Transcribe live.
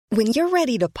When you're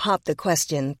ready to pop the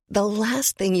question, the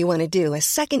last thing you want to do is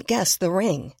second-guess the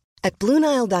ring. At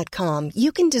BlueNile.com,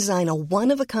 you can design a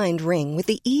one-of-a-kind ring with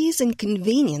the ease and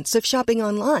convenience of shopping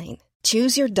online.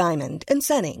 Choose your diamond and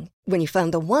setting. When you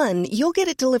find the one, you'll get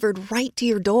it delivered right to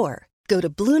your door. Go to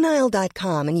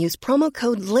BlueNile.com and use promo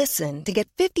code LISTEN to get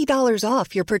 $50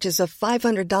 off your purchase of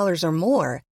 $500 or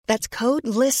more. That's code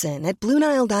LISTEN at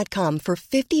BlueNile.com for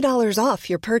 $50 off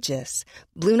your purchase.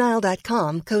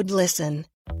 BlueNile.com, code LISTEN.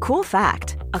 Cool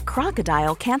fact, a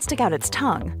crocodile can't stick out its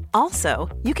tongue. Also,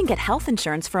 you can get health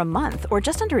insurance for a month or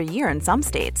just under a year in some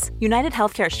states. United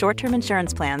Healthcare short-term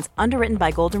insurance plans, underwritten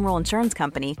by Golden Rule Insurance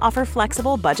Company, offer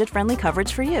flexible, budget-friendly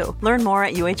coverage for you. Learn more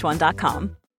at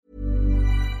uh1.com.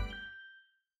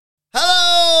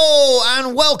 Hello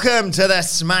and welcome to the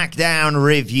SmackDown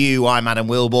review. I'm Adam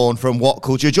Wilborn from What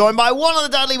Culture, joined by one of the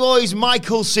Dudley Boys,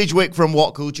 Michael Sidgwick from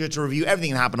What Culture, to review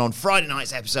everything that happened on Friday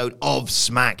night's episode of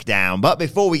SmackDown. But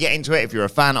before we get into it, if you're a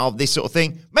fan of this sort of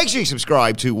thing, make sure you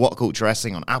subscribe to What Culture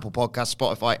Wrestling on Apple Podcasts,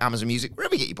 Spotify, Amazon Music,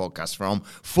 wherever you get your podcasts from,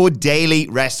 for daily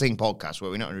wrestling podcasts,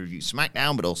 where we not only review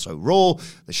SmackDown, but also Raw,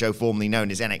 the show formerly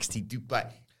known as NXT Dubai.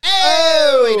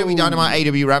 AEW Dynamite,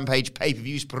 AEW Rampage,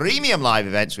 pay-per-views, premium live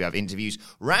events. We have interviews,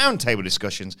 roundtable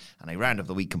discussions, and a round of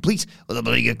the week complete with a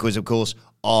bloody good quiz, of course,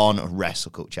 on Wrestle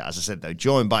Culture. As I said, though,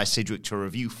 joined by Sidgwick to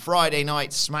review Friday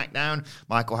night SmackDown.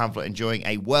 Michael Hamflett enjoying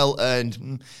a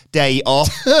well-earned day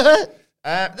off.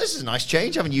 This is a nice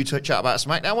change, having you chat about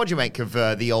SmackDown. What do you make of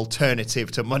the alternative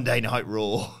to Monday Night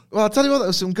Raw? Well, I'll tell you what, there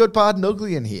was some good, bad, and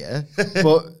ugly in here,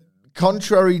 but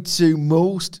contrary to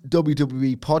most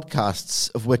WWE podcasts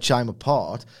of which I'm a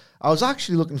part, I was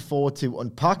actually looking forward to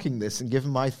unpacking this and giving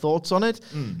my thoughts on it.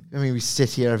 I mean, we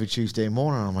sit here every Tuesday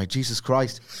morning and I'm like, Jesus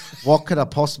Christ, what could I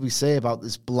possibly say about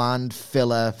this bland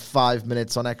filler 5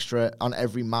 minutes on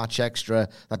every match extra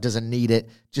that doesn't need it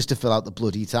just to fill out the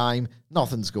bloody time?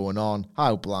 Nothing's going on.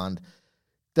 How bland.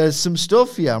 There's some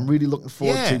stuff here I'm really looking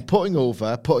forward to putting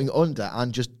over, putting under,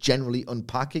 and just generally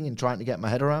unpacking and trying to get my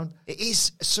head around. It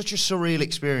is such a surreal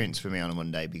experience for me on a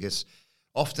Monday, because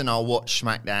often I'll watch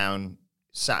SmackDown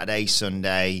Saturday,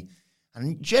 Sunday,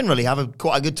 and generally have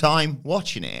quite a good time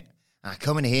watching it. And I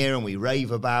come in here and we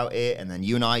rave about it, and then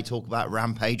you and I talk about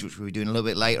Rampage, which we'll be doing a little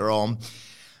bit later on.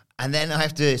 And then I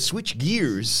have to switch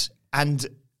gears and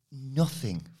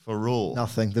nothing for Raw.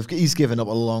 Nothing. He's given up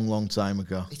a long, long time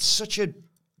ago. It's such a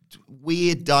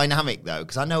weird dynamic, though,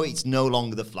 because I know it's no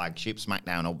longer the flagship.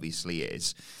 SmackDown obviously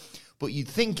is, but you'd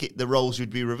think the roles would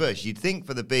be reversed. You'd think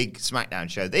for the big SmackDown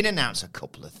show they'd announce a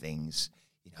couple of things.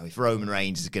 You know, if Roman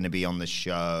Reigns is going to be on the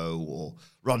show or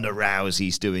Ronda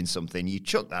Rousey's doing something, you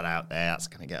chuck that out there. That's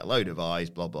going to get a load of eyes,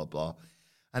 blah blah blah.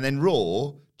 And then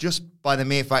Raw, just by the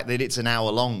mere fact that it's an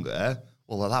hour longer,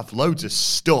 well, they'll have loads of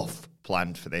stuff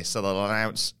planned for this, so they'll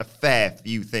announce a fair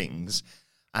few things.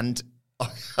 And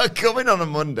coming on a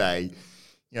Monday,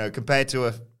 you know, compared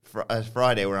to a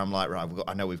Friday where I'm like, right,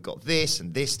 I know we've got this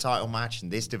and this title match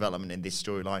and this development and this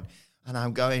storyline, and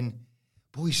I'm going,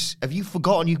 boys, have you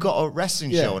forgotten you've got a wrestling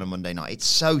show on a Monday night? It's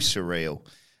so surreal.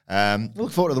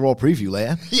 Look forward to the Raw preview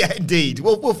later. Yeah, indeed.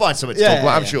 We'll find something to talk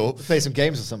about, I'm sure. We'll play some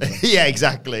games or something. Yeah,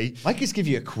 exactly. Might just give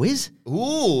you a quiz.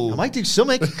 Ooh. I might do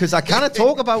something, because I cannot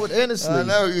talk about it earnestly. I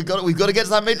know, we've got to get to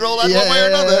that mid-roll one way or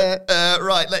another.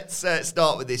 Right, let's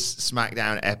start with this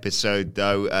SmackDown episode,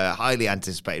 though. Highly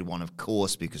anticipated one, of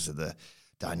course, because of the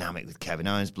dynamic with Kevin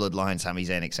Owens, Bloodline, Sami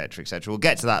Zayn, etc., etc. We'll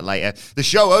get to that later. The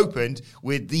show opened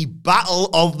with the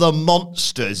Battle of the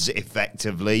Monsters,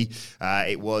 effectively.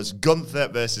 It was Gunther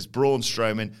versus Braun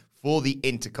Strowman for the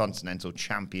Intercontinental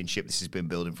Championship. This has been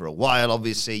building for a while,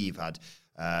 obviously. You've had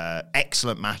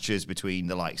excellent matches between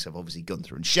the likes of, obviously,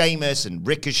 Gunther and Sheamus and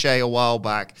Ricochet a while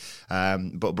back.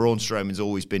 But Braun Strowman's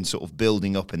always been sort of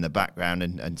building up in the background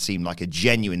and seemed like a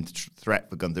genuine threat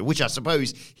for Gunther, which I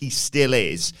suppose he still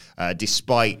is,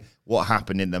 despite what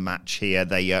happened in the match here.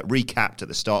 They recapped at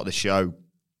the start of the show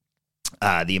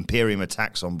the Imperium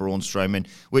attacks on Braun Strowman,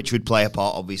 which would play a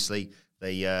part, obviously.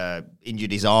 They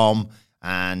injured his arm,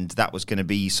 and that was going to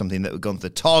be something that Gunther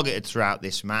targeted throughout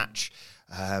this match.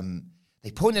 They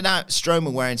pointed out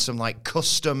Strowman wearing some like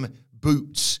custom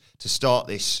boots to start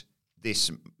this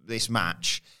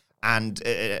match, and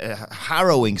a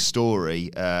harrowing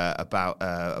story about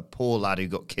a poor lad who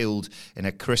got killed in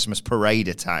a Christmas parade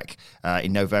attack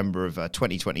in November of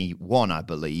 2021, I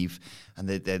believe. And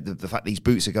the fact these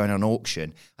boots are going on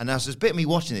auction, and there's a bit of me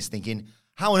watching this thinking,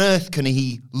 how on earth can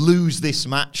he lose this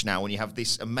match now when you have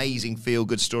this amazing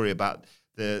feel-good story about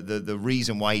the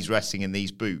reason why he's resting in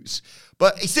these boots?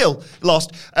 But he still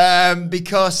lost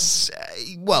because,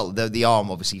 well, the arm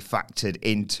obviously factored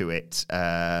into it.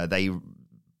 They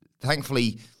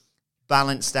thankfully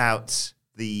balanced out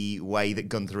the way that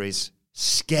Gunther is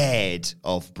scared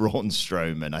of Braun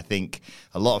Strowman. I think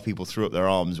a lot of people threw up their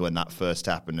arms when that first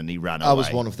happened and he ran away. I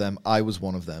was one of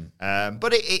them.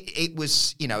 But it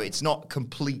was, it's not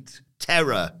complete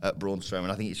terror at Braun Strowman.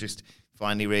 I think it's just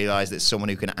finally realised that someone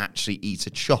who can actually eat a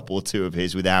chop or two of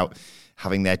his without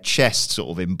having their chest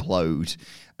sort of implode.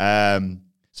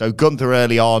 So Gunther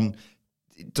early on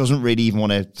doesn't really even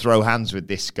want to throw hands with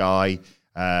this guy,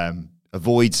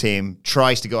 avoids him,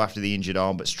 tries to go after the injured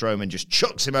arm, but Strowman just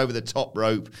chucks him over the top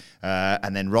rope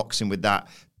and then rocks him with that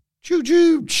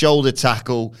shoulder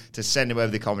tackle to send him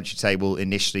over the commentary table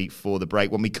initially for the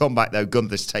break. When we come back, though,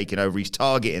 Gunther's taken over. He's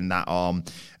targeting that arm,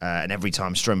 and every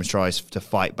time Strowman tries to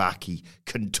fight back, he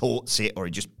contorts it or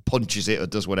he just punches it or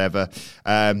does whatever.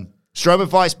 Strowman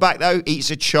fights back, though,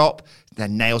 eats a chop,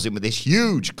 then nails him with this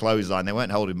huge clothesline. They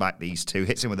weren't holding back, these two.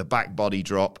 Hits him with a back body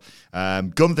drop.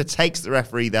 Gunther takes the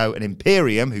referee, though, and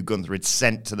Imperium, who Gunther had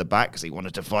sent to the back because he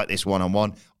wanted to fight this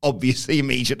one-on-one, obviously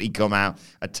immediately come out,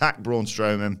 attack Braun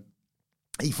Strowman.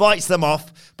 He fights them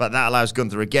off, but that allows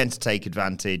Gunther again to take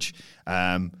advantage.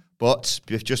 But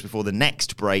just before the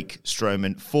next break,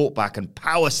 Strowman fought back and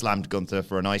power slammed Gunther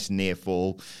for a nice near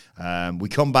fall. We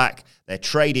come back, they're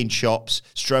trading chops.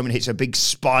 Strowman hits a big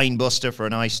spine buster for a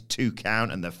nice 2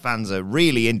 count, and the fans are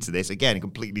really into this. Again,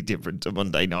 completely different to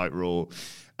Monday Night Raw.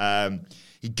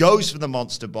 He goes for the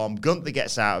monster bomb. Gunther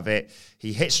gets out of it.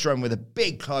 He hits Strowman with a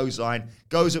big clothesline,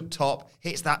 goes up top,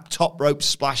 hits that top rope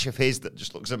splash of his that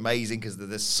just looks amazing because of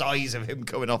the size of him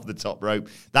coming off the top rope.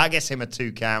 That gets him a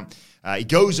 2 count. He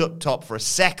goes up top for a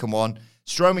second one.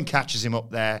 Strowman catches him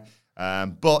up there.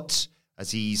 But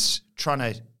as he's trying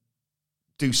to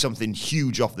do something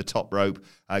huge off the top rope,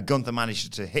 Gunther manages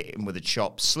to hit him with a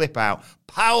chop, slip out,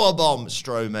 powerbomb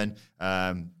Strowman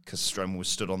because Strowman was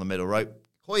stood on the middle rope.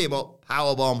 Hoy him up,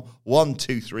 powerbomb, 1,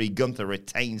 2, 3. Gunther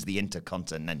retains the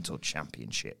Intercontinental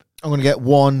Championship. I'm going to get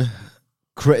one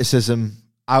criticism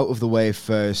out of the way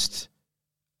first,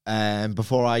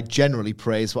 before I generally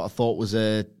praise what I thought was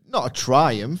not a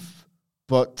triumph,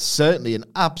 but certainly an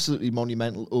absolutely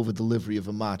monumental over-delivery of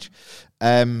a match.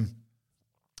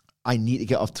 I need to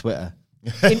get off Twitter.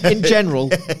 In general,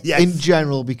 yes. In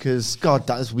general, because, God,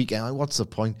 that is weekend. What's the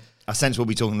point? I sense we'll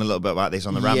be talking a little bit about this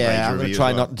on the Rampage review. Yeah, I'm going to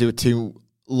try not to do it too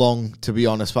long, to be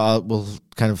honest, but we'll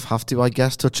kind of have to, I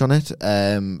guess, touch on it.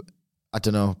 I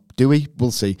don't know. Do we?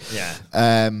 We'll see.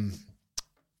 Yeah.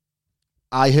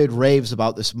 I heard raves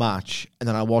about this match, and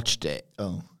then I watched it.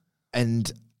 Oh.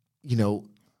 And,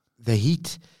 the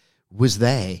heat was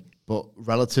there, but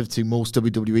relative to most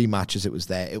WWE matches, it was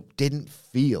there. It didn't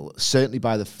feel, certainly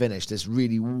by the finish, this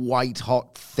really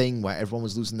white-hot thing where everyone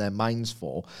was losing their minds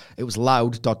for. It was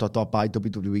loud, ... by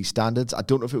WWE standards. I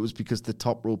don't know if it was because the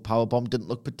top rope powerbomb didn't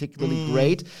look particularly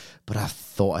great, but I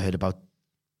thought I heard about,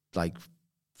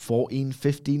 14,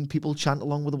 15 people chant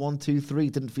along with the 1, 2, 3.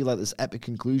 It didn't feel like this epic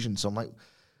conclusion. So I'm like,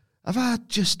 have I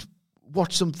just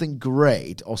watched something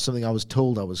great or something I was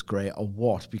told I was great or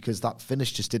what? Because that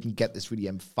finish just didn't get this really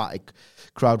emphatic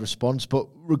crowd response. But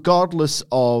regardless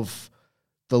of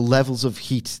the levels of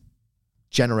heat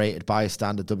generated by a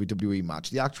standard WWE match,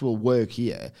 the actual work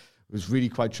here was really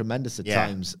quite tremendous at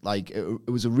times. It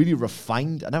was a really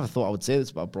refined, I never thought I would say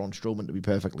this about Braun Strowman, to be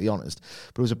perfectly honest,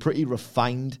 but it was a pretty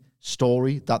refined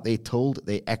story that they told.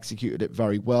 They executed it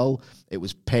very well. It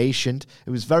was patient. It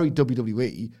was very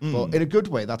WWE, but in a good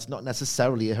way. That's not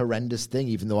necessarily a horrendous thing,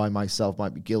 even though I myself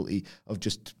might be guilty of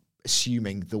just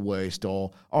assuming the worst,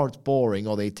 or it's boring,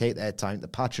 or they take their time to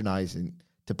patronize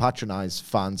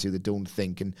fans who they don't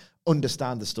think and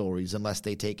understand the stories unless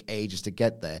they take ages to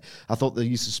get there. I thought the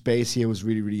use of space here was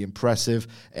really, really impressive.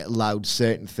 It allowed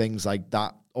certain things like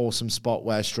that awesome spot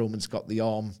where Strowman's got the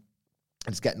arm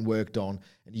and it's getting worked on,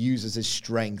 and he uses his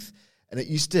strength. And it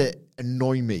used to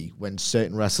annoy me when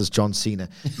certain wrestlers, John Cena,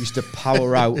 used to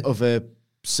power out of a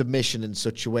submission in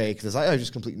such a way, because I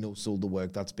just completely no-sold the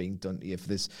work that's being done here for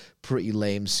this pretty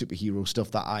lame superhero stuff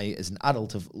that I, as an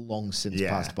adult, have long since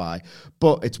passed by.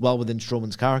 But it's well within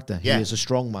Strowman's character. He is a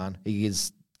strong man. He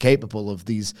is capable of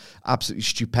these absolutely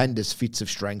stupendous feats of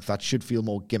strength that should feel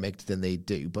more gimmicked than they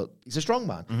do. But he's a strong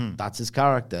man. That's his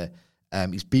character.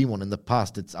 He's been one in the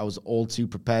past. I was all too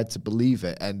prepared to believe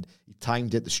it, and he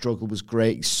timed it. The struggle was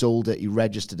great. He sold it. He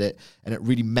registered it, and it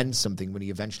really meant something when he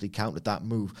eventually countered that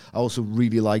move. I also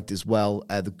really liked as well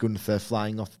the Gunther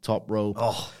flying off the top rope,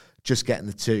 just getting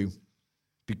the 2,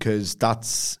 because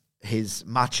that's his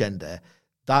match ender.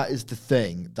 That is the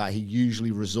thing that he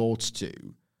usually resorts to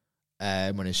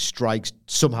when his strikes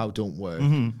somehow don't work,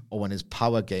 or when his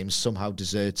power game somehow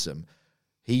deserts him.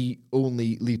 He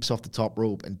only leaps off the top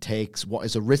rope and takes what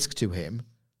is a risk to him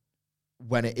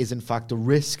when it is in fact a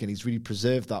risk, and he's really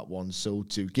preserved that one. So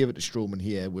to give it to Strowman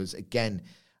here was, again,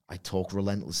 I talk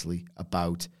relentlessly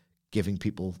about giving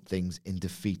people things in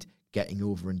defeat, getting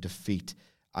over in defeat.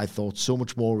 I thought so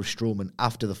much more of Strowman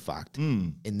after the fact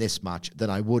in this match than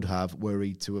I would have were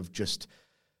he to have just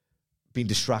been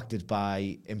distracted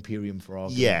by Imperium for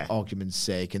argument's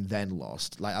sake and then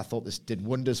lost. Like, I thought this did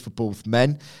wonders for both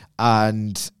men,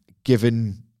 and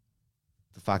given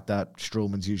the fact that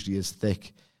Strowman's usually as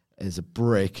thick as a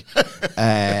brick,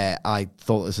 I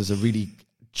thought this was a really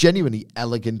genuinely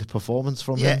elegant performance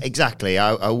from him. Yeah, exactly.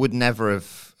 I would never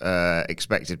have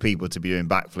expected people to be doing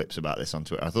backflips about this on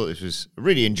Twitter. I thought this was a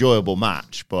really enjoyable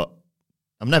match, but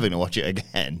I'm never going to watch it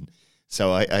again.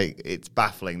 So it's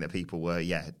baffling that people were,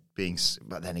 being...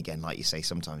 But then again, like you say,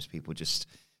 sometimes people just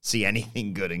see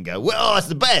anything good and go, well, that's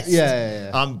the best.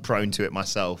 Yeah. I'm prone to it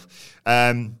myself.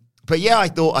 But yeah, I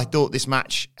thought this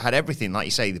match had everything. Like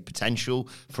you say, the potential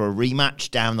for a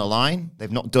rematch down the line.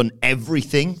 They've not done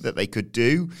everything that they could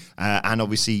do. And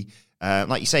obviously,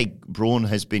 like you say, Braun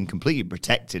has been completely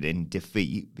protected in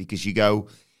defeat because you go,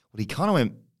 well, he kind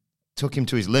of took him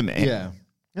to his limit. Yeah.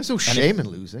 There's no shame in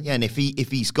losing. Yeah, and if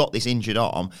he's got this injured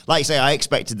arm, like you say, I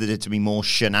expected there to be more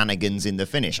shenanigans in the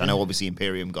finish. I know obviously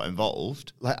Imperium got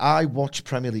involved. Like, I watch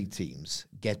Premier League teams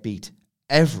get beat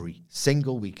every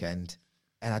single weekend,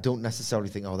 and I don't necessarily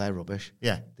think, oh, they're rubbish.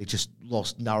 Yeah. They just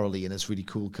lost narrowly in this really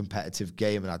cool competitive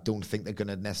game, and I don't think they're going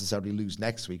to necessarily lose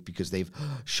next week because they've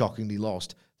shockingly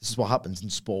lost. This is what happens in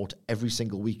sport every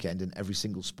single weekend in every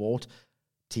single sport.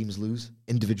 Teams lose,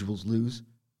 individuals lose.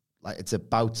 Like, it's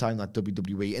about time that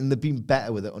WWE, and they've been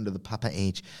better with it under the Papa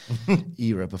H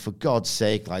era, but for God's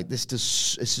sake, like, this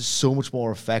is so much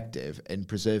more effective in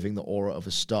preserving the aura of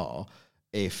a star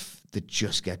if they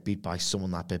just get beat by someone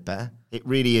that bit better. It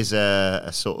really is a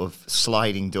sort of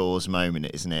sliding doors moment,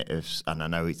 isn't it? And I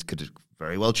know it could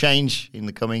very well change in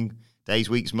the coming days,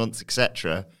 weeks, months,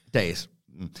 etc. Days.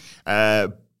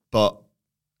 But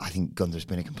I think Gunther's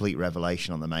been a complete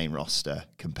revelation on the main roster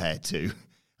compared to...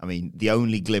 I mean, the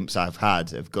only glimpse I've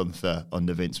had of Gunther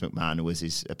under Vince McMahon was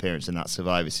his appearance in that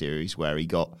Survivor Series where he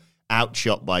got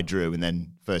outshot by Drew and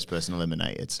then first person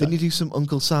eliminated. So. Didn't he do some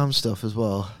Uncle Sam stuff as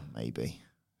well? Maybe.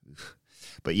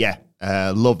 But yeah,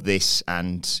 love this.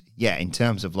 And yeah, in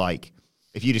terms of like,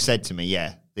 if you'd have said to me,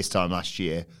 this time last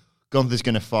year, Gunther's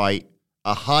going to fight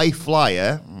a high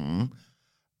flyer,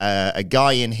 a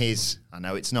guy in his, I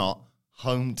know it's not,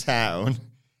 hometown,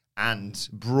 and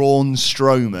Braun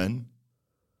Strowman...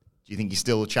 Do you think he's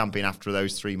still a champion after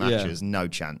those 3 matches? Yeah. No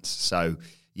chance. So,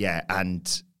 yeah,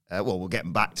 and, we're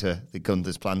getting back to the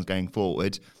Gunther's plans going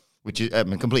forward, which is a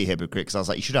complete hypocrite, because I was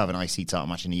like, you should have an IC title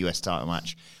match and a US title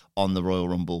match on the Royal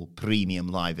Rumble premium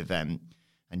live event.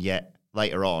 And yet,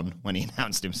 later on, when he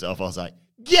announced himself, I was like,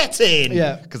 get in!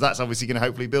 Yeah. Because that's obviously going to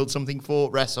hopefully build something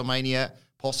for WrestleMania,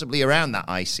 possibly around that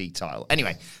IC title.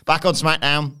 Anyway, back on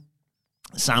SmackDown.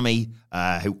 Sami,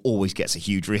 who always gets a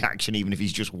huge reaction, even if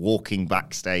he's just walking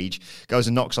backstage, goes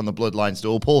and knocks on the Bloodline's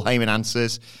door. Paul Heyman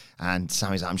answers, and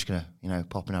Sami's like, I'm just going to,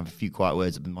 pop and have a few quiet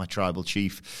words with my tribal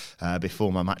chief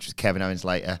before my match with Kevin Owens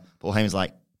later. Paul Heyman's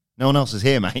like, no one else is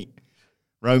here, mate.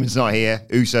 Roman's not here.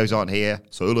 Usos aren't here.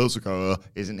 Solo Sikoa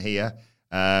isn't here.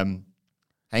 Heyman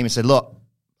said, look,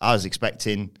 I was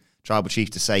expecting tribal chief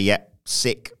to say,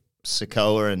 sick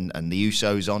Sikoa and the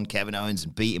Usos on Kevin Owens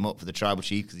and beat him up for the tribal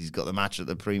chief because he's got the match at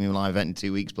the premium live event in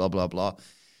 2 weeks, blah, blah, blah.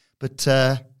 But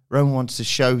Roman wants to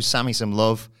show Sami some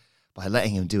love by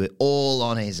letting him do it all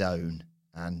on his own.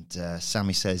 And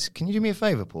Sami says, can you do me a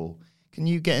favor, Paul? Can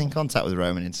you get in contact with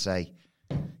Roman and say,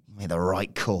 you made the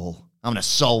right call. I'm going to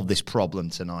solve this problem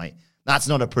tonight. That's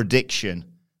not a prediction.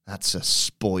 That's a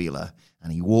spoiler.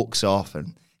 And he walks off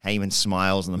and Heyman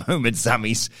smiles, and the moment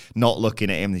Sami's not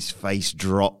looking at him, his face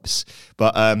drops.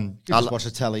 But just watch the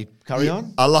telly. Carry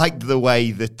on. I like the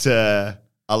way that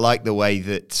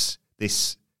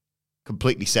this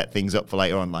completely set things up for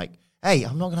later on. Like, hey,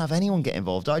 I'm not going to have anyone get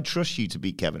involved. I trust you to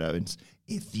beat Kevin Owens.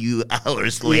 A few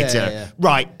hours later, Yeah.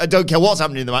 Right? I don't care what's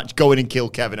happening in the match. Go in and kill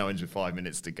Kevin Owens with 5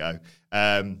 minutes to go.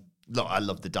 Look, I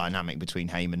love the dynamic between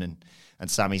Heyman and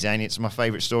Sami Zayn. It's my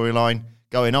favourite storyline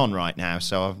going on right now,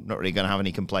 so I'm not really going to have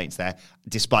any complaints there,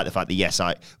 despite the fact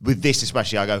that, with this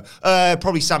especially, I go,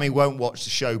 probably Sami won't watch the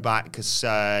show back because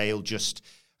he'll just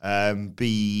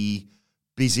be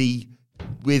busy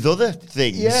with other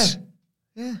things.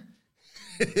 Yeah.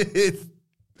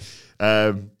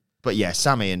 But yeah,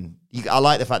 Sami, and I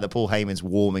like the fact that Paul Heyman's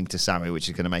warming to Sami, which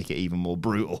is going to make it even more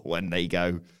brutal when they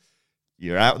go,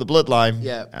 you're out of the bloodline.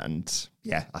 Yeah. And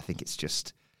yeah, I think it's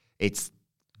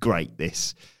great,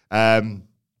 this.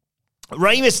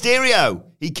 Rey Mysterio,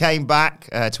 he came back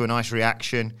to a nice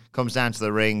reaction, comes down to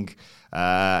the ring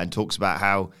and talks about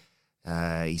how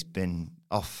he's been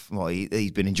off. Well,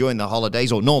 he's been enjoying the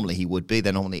holidays, or normally he would be.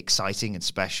 They're normally exciting and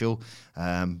special.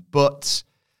 But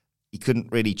he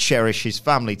couldn't really cherish his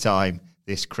family time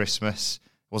this Christmas.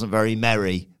 Wasn't very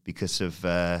merry because of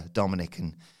Dominic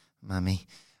and Mammy.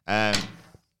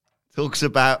 Talks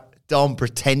about Dom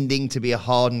pretending to be a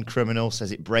hardened criminal,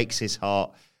 says it breaks his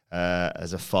heart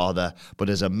as a father, but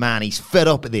as a man, he's fed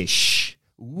up with this. Shh.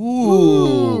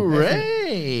 Ooh,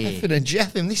 Ray. Effin and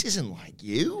Jeffin, this isn't like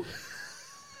you.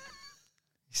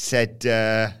 He said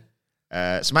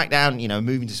SmackDown,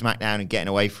 moving to SmackDown and getting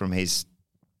away from his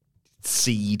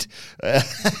seed.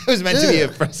 It was meant to be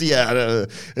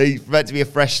he's meant to be a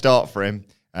fresh start for him.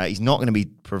 He's not going to be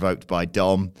provoked by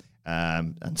Dom.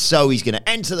 And so he's going to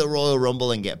enter the Royal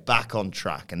Rumble and get back on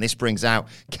track. And this brings out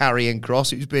Karrion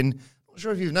Kross, who's been, not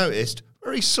sure if you've noticed,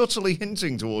 very subtly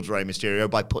hinting towards Rey Mysterio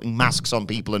by putting masks on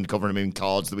people and covering them in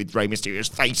cards with Rey Mysterio's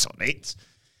face on it.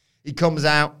 He comes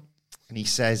out and he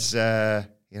says, well,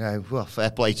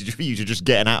 fair play to you to just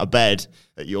getting out of bed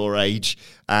at your age.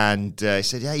 And he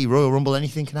said, yeah, Royal Rumble,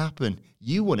 anything can happen.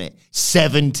 You won it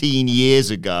 17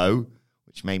 years ago,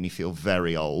 which made me feel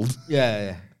very old.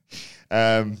 Yeah.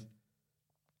 And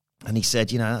he said,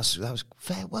 that was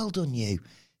fair. Well done, you. He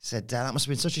said, that must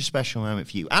have been such a special moment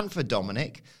for you and for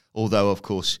Dominic, although, of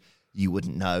course, you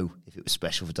wouldn't know if it was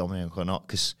special for Dominic or not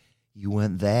because you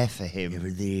weren't there for him. You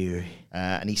were there.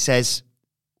 And he says,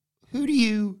 who do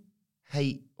you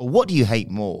hate, or what do you hate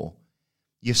more?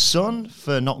 Your son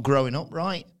for not growing up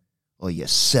right, or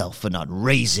yourself for not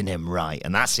raising him right?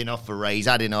 And that's enough for Rey. He's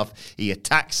had enough. He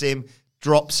attacks him,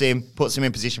 drops him, puts him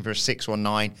in position for a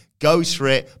 619, goes for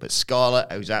it, but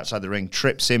Scarlett, who's outside the ring,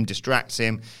 trips him, distracts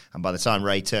him, and by the time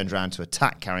Rey turns around to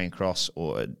attack Karrion Kross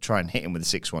or try and hit him with a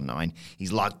 619,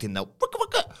 he's locked in the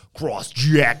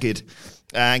cross-jacket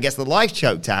and gets the life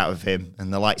choked out of him,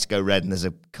 and the lights go red and there's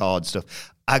a card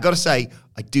stuff. I got to say,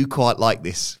 I do quite like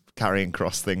this Karrion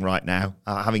Kross thing right now,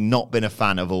 having not been a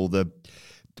fan of all the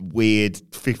weird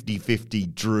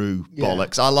 50-50 Drew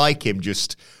bollocks. I like him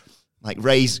just... Like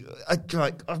Rey's, I'm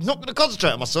not going to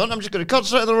concentrate on my son. I'm just going to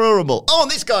concentrate on the Royal Rumble. Oh,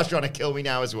 and this guy's trying to kill me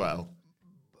now as well.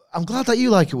 I'm glad that you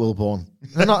like it, Wilborn.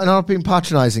 I'm not being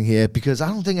patronising here because I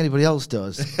don't think anybody else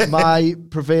does. My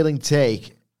prevailing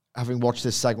take, having watched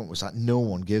this segment, was that no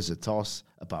one gives a toss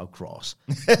about Kross.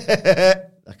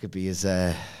 That could be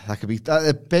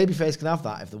babyface can have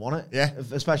that if they want it. Yeah.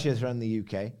 Especially if they're in the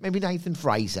UK. Maybe Nathan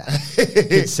Fraser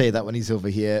could say that when he's over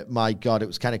here. My God, it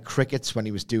was kind of crickets when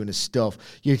he was doing his stuff.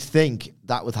 You'd think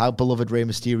that with how beloved Rey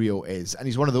Mysterio is, and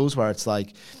he's one of those where it's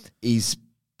like he's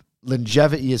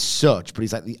longevity is such, but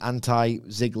he's like the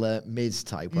anti-Ziggler Miz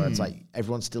type, where it's like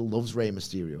everyone still loves Rey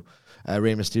Mysterio.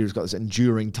 Rey Mysterio's got this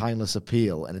enduring, timeless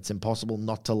appeal, and it's impossible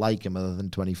not to like him other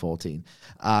than 2014.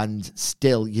 And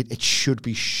still, it should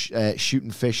be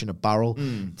shooting fish in a barrel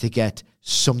to get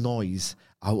some noise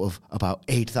out of about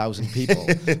 8,000 people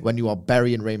when you are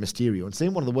burying Rey Mysterio and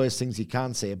saying one of the worst things you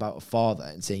can say about a father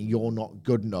and saying you're not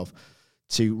good enough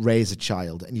to raise a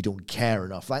child and you don't care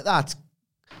enough. Like that,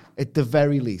 at the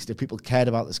very least, if people cared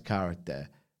about this character,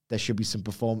 there should be some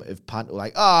performative panto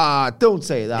like, don't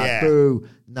say that, boo.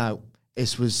 No,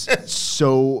 this was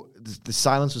the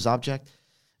silence was abject.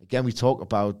 Again, we talk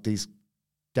about these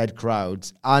dead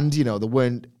crowds, and,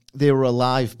 they were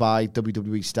alive by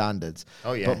WWE standards.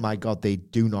 Oh, yeah. But my God, they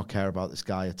do not care about this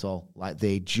guy at all. Like,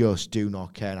 they just do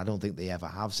not care, and I don't think they ever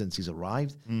have since he's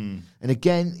arrived. And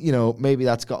again, maybe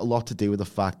that's got a lot to do with the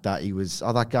fact that he was,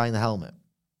 that guy in the helmet.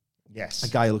 Yes. A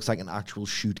guy who looks like an actual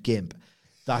shoot gimp.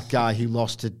 That guy who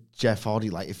lost to Jeff Hardy.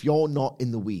 Like, if you're not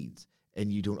in the weeds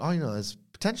and you don't, there's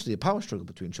potentially a power struggle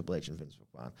between Triple H and Vince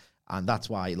McMahon. And that's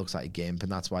why he looks like a gimp, and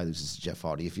that's why he loses to Jeff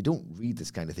Hardy. If you don't read this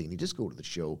kind of thing, you just go to the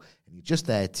show, and you're just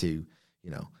there to,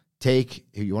 take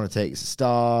who you want to take as a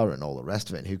star and all the rest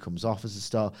of it, and who comes off as a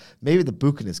star. Maybe the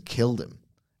booking has killed him,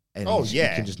 and he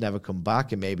can just never come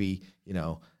back. And maybe,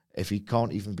 if he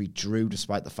can't even be Drew,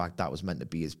 despite the fact that was meant to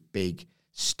be his big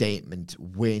statement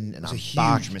win, and it's a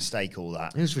huge mistake. All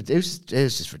that it was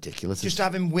just ridiculous. Just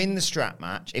have him win the strap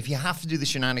match. If you have to do the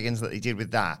shenanigans that they did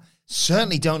with that,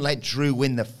 certainly don't let Drew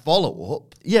win the follow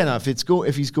up. Yeah, no.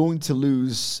 If he's going to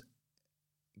lose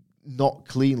not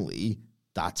cleanly,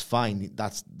 that's fine.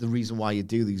 That's the reason why you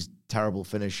do these terrible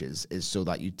finishes, is so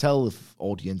that you tell the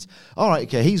audience, all right,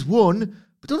 okay, he's won,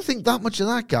 but don't think that much of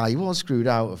that guy. He was screwed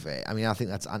out of it. I mean, I think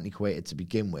that's antiquated to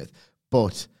begin with,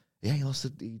 but Yeah,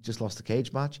 he just lost the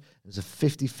cage match. It was a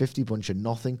 50-50 bunch of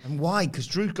nothing. And why? Because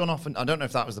Drew's gone off, and I don't know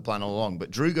if that was the plan all along, but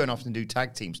Drew going off and do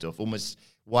tag team stuff almost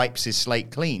wipes his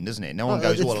slate clean, doesn't it? No one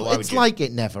goes, "What a load." It's like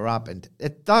it never happened.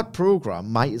 That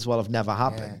program might as well have never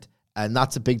happened. Yeah. And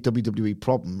that's a big WWE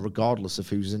problem, regardless of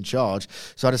who's in charge.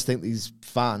 So I just think these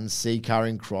fans see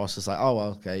Karrion Kross as like, oh, well,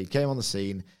 okay, he came on the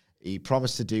scene. He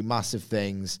promised to do massive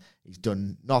things. He's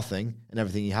done nothing, and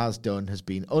everything he has done has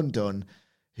been undone.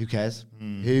 Who cares?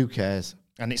 Who cares?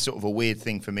 And it's sort of a weird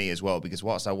thing for me as well, because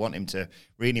whilst I want him to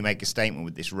really make a statement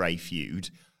with this Ray feud,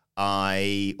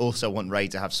 I also want Ray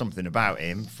to have something about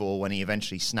him for when he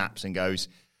eventually snaps and goes,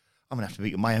 I'm going to have to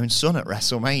beat my own son at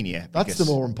WrestleMania. That's the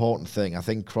more important thing. I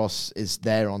think Kross is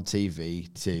there on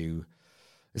TV to...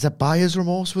 Is that buyer's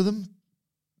remorse with him?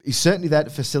 He's certainly there to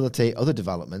facilitate other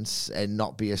developments and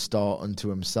not be a star unto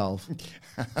himself.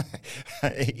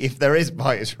 If there is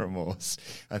buyer's remorse,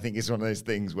 I think it's one of those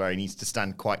things where he needs to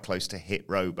stand quite close to Hit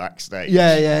Row backstage.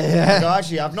 Yeah. So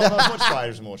actually, I've not had much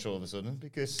buyer's remorse all of a sudden,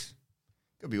 because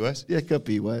it could be worse. Yeah, it could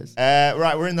be worse.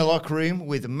 Right, we're in the locker room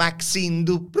with Maxine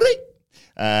Dupri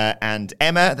and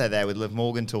Emma. They're there with Liv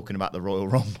Morgan talking about the Royal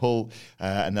Rumble.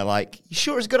 And they're like, you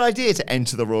sure it's a good idea to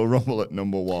enter the Royal Rumble at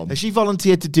number 1? Has she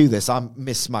volunteered to do this? I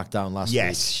missed SmackDown last week.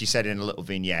 Yes, she said in a little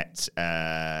vignette,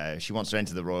 she wants to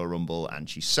enter the Royal Rumble, and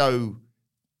she's so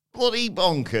bloody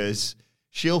bonkers,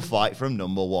 she'll fight from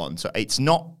number 1. So it's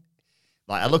not,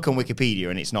 like, I look on Wikipedia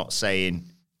and it's not saying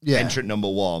enter at number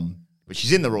 1, but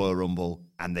she's in the Royal Rumble,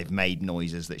 and they've made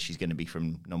noises that she's going to be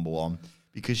from number 1,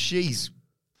 because she's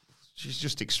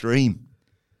just extreme,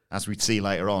 as we'd see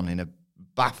later on in a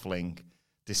baffling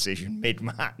decision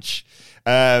mid-match.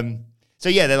 So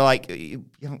yeah, they're like, you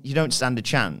don't stand a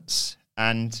chance.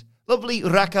 And lovely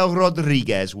Raquel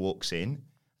Rodriguez walks in and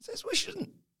says, well,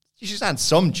 you should stand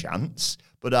some chance,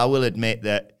 but I will admit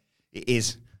that it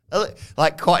is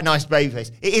like quite a nice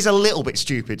babyface. It is a little bit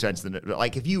stupid to enter the,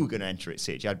 like, if you were going to enter at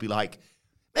Sitch, I'd be like,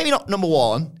 maybe not number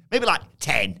 1, maybe like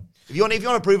 10. If you want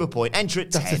to prove a point, enter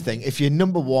at 10. That's the thing. If you're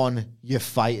number 1, your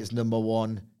fight is number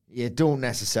 1. You don't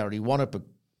necessarily want it, but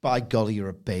by golly, you're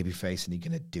a babyface and you're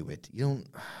going to do it. You don't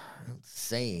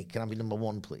say, can I be number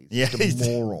 1, please? Yeah. Just a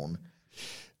moron.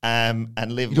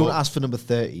 And Liv, you don't ask for number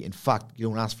 30. In fact, you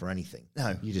don't ask for anything.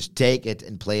 No. You just take it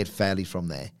and play it fairly from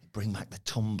there. Bring back the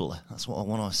tumbler. That's what I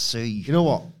want to see. You know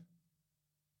what?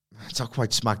 It's not quite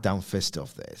SmackDown fist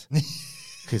stuff, this.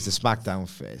 Because the SmackDown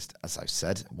fist, as I've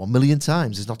said 1 million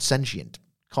times, is not sentient.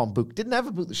 Can't book. Didn't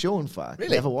ever book the show, in fact.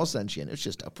 Really? Never was sentient. It's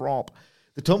just a prop.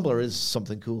 The tumbler is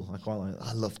something cool. I quite like that.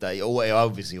 I love that. I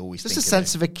obviously always just think a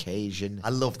sense of occasion. I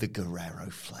love the Guerrero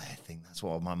flair thing. That's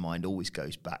what my mind always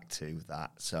goes back to,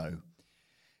 that. So,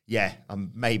 yeah,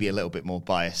 I'm maybe a little bit more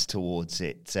biased towards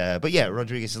it. But yeah,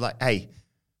 Rodriguez is like, hey,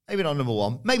 maybe not number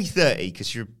 1, maybe 30,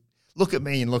 because you look at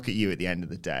me and look at you at the end of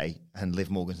the day, and Liv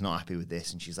Morgan's not happy with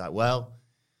this, and she's like, well,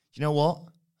 you know what?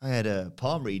 I had a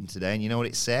palm reading today, and you know what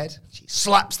it said? She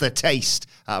slaps the taste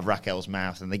out of Raquel's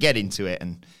mouth, and they get into it,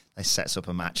 and they sets up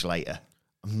a match later.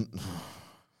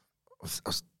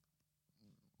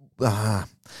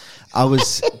 I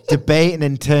was debating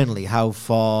internally how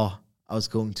far I was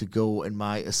going to go in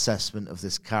my assessment of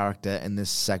this character in this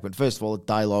segment. First of all, the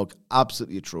dialogue,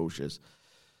 absolutely atrocious.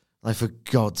 Like, for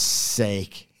God's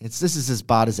sake. This is as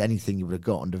bad as anything you would have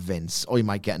got under Vince, or you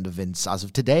might get under Vince as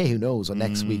of today, who knows, or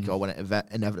next week, or when it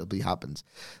inevitably happens.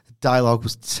 The dialogue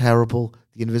was terrible.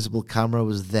 The invisible camera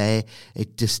was there.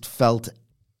 It just felt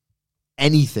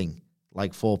anything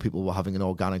like 4 people were having an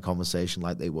organic conversation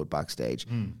like they would backstage.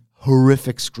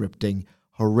 Horrific scripting,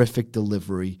 horrific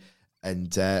delivery.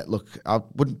 And look, I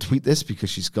wouldn't tweet this because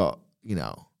she's got,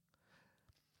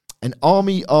 an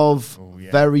army of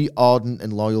very ardent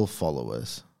and loyal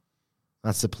followers.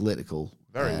 That's a political...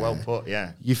 Very well put,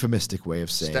 yeah. Euphemistic way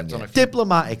of saying Stepped it. on a few...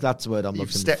 Diplomatic, that's the word I'm looking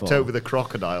for. You've stepped over the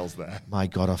crocodiles there. My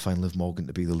God, I find Liv Morgan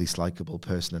to be the least likable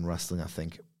person in wrestling, I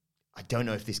think. I don't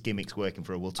know if this gimmick's working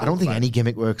for her. We'll talk I don't think about any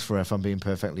gimmick works for her, if I'm being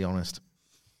perfectly honest.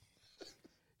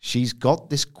 She's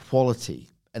got this quality.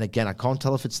 And again, I can't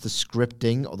tell if it's the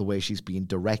scripting or the way she's being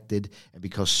directed. And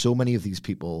because so many of these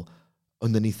people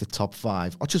underneath the top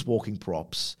 5 are just walking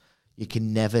props, you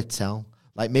can never tell.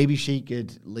 Like, maybe she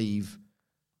could leave,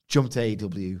 jump to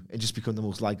AEW, and just become the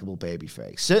most likable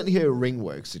babyface. Certainly her ring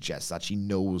work suggests that she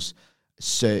knows a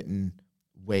certain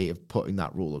way of putting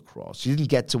that rule across. She didn't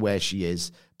get to where she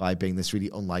is by being this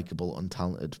really unlikable,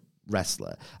 untalented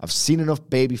wrestler. I've seen enough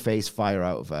babyface fire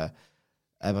out of her.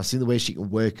 I've seen the way she can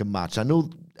work a match.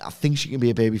 I think she can be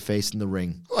a babyface in the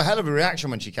ring. Well, a hell of a reaction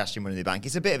when she cashed in Money in the Bank.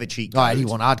 It's a bit of a cheat Oh, code.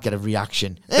 anyone, I'd get a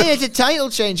reaction. Hey, it's a title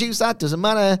change. Who's that? Doesn't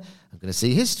matter. I'm going to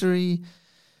see history.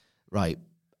 Right.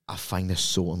 I find her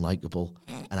so unlikable,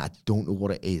 and I don't know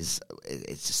what it is.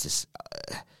 It's just this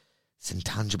this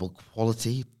intangible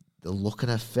quality, the look in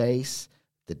her face,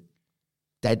 the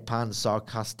deadpan,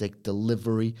 sarcastic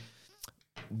delivery.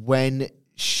 When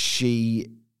she's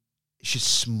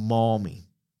smarmy.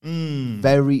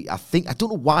 Very, I don't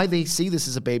know why they see this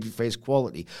as a babyface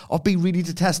quality. Or be really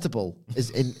detestable.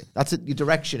 That's it, your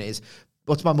direction is,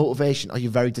 what's my motivation? Are you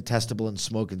very detestable and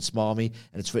smug and smarmy,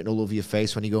 and it's written all over your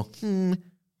face when you go,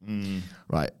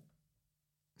 Right.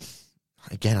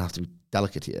 Again, I have to be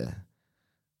delicate here.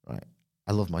 Right.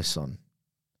 I love my son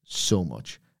so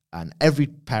much. And every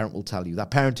parent will tell you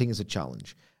that parenting is a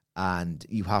challenge. And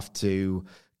you have to,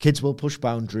 kids will push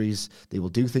boundaries. They will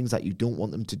do things that you don't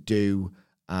want them to do.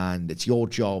 And it's your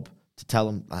job to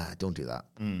tell them, don't do that.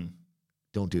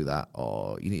 Don't do that.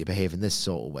 Or you need to behave in this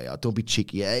sort of way. Or don't be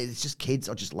cheeky. It's just kids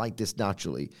are just like this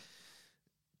naturally.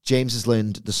 James has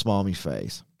learned the smarmy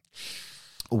phase.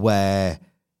 Where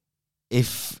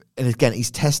and again,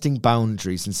 he's testing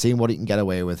boundaries and seeing what he can get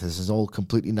away with. This is all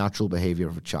completely natural behavior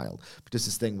of a child. But just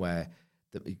this thing where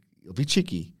he'll be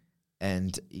cheeky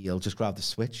and he'll just grab the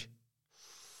switch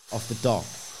off the dock.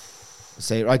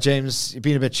 Say, right, James, you're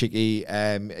being a bit cheeky.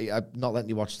 I'm not letting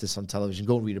you watch this on television.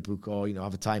 Go and read a book or,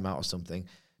 have a timeout or something.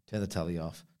 Turn the telly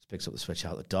off. Just picks up the switch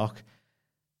out of the dock.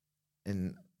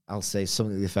 And I'll say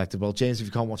something to the effect of, well, James, if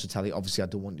you can't watch the telly, obviously I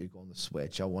don't want you to go on the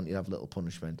switch. I want you to have a little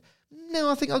punishment. No,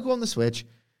 I think I'll go on the switch.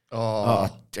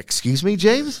 Excuse me,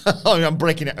 James? I'm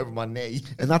breaking it over my knee.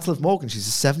 And that's Liv Morgan. She's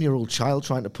a 7-year-old child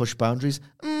trying to push boundaries.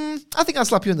 I think I'll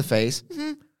slap you in the face.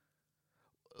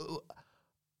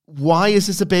 Why is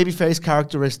this a babyface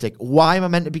characteristic? Why am I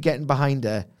meant to be getting behind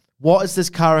her? What is this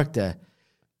character?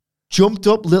 Jumped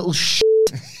up little shit.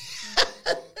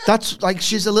 That's like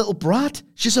she's a little brat.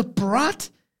 She's a brat.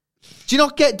 Do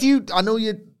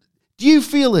you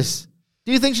feel this?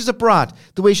 Do you think she's a brat,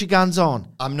 the way she gans on?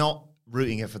 I'm not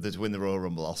rooting her to win the Royal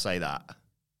Rumble, I'll say that.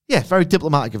 Yeah, very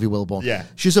diplomatic of you, Wilborn. Yeah.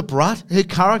 She's a brat. Her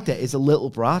character is a little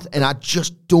brat, and I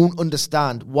just don't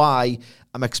understand why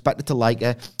I'm expected to like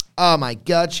her. Oh my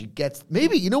God, she gets...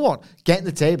 Maybe, you know what? Getting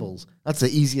the tables. That's the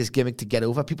easiest gimmick to get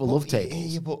over. People love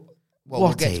tables. Yeah, but...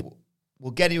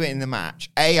 We'll get to it in the match.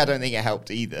 I don't think it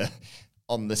helped either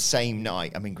on the same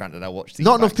night. I mean, granted, I watched these.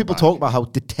 Not enough people talk about how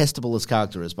detestable this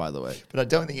character is, by the way. But I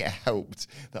don't think it helped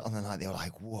that on the night they were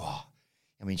like, whoa.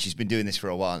 I mean, she's been doing this for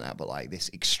a while now, but like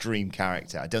this extreme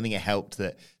character. I don't think it helped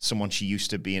that someone she used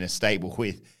to be in a stable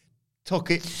with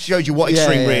took it, showed you what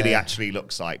extreme really actually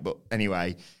looks like. But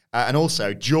anyway, and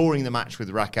also during the match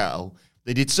with Raquel,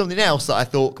 they did something else that I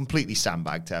thought completely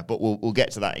sandbagged her, but we'll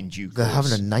get to that in due course. They're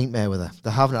having a nightmare with her.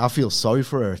 I feel sorry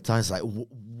for her at times. Like,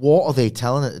 what are they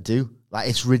telling her to do? Like,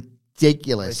 it's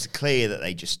ridiculous. It's clear that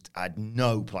they just had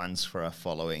no plans for her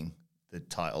following the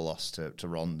title loss to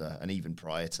Ronda, and even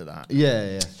prior to that.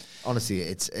 Yeah. Honestly,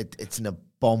 it's an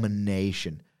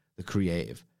abomination, the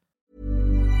creative.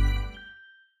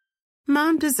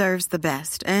 Mom deserves the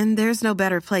best, and there's no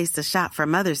better place to shop for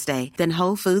Mother's Day than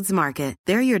Whole Foods Market.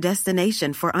 They're your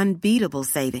destination for unbeatable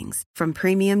savings, from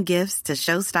premium gifts to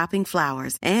show-stopping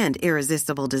flowers and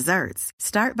irresistible desserts.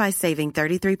 Start by saving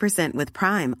 33% with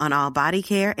Prime on all body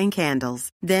care and candles.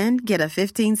 Then get a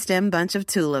 15-stem bunch of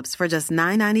tulips for just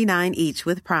 $9.99 each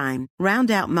with Prime.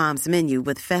 Round out Mom's menu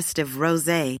with festive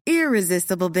rosé,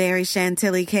 irresistible berry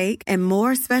chantilly cake, and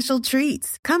more special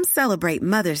treats. Come celebrate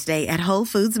Mother's Day at Whole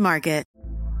Foods Market.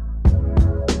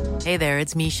 Hey there,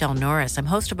 it's Michelle Norris. I'm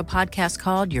host of a podcast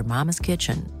called Your Mama's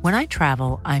Kitchen. When I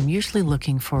travel, I'm usually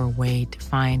looking for a way to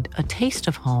find a taste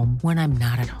of home when I'm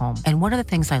not at home. And one of the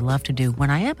things I love to do when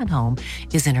I am at home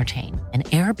is entertain. And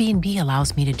Airbnb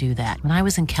allows me to do that. When I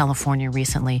was in California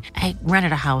recently, I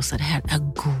rented a house that had a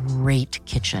great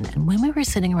kitchen. And when we were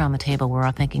sitting around the table, we were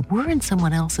all thinking, we're in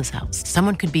someone else's house.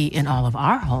 Someone could be in all of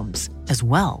our homes as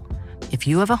well. If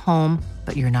you have a home,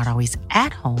 but you're not always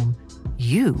at home,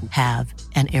 you have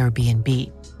an Airbnb.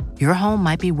 Your home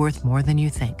might be worth more than you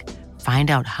think.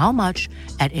 Find out how much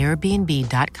at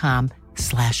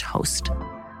airbnb.com/host.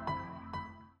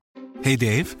 Hey,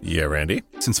 Dave. Yeah, Randy.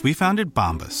 Since we founded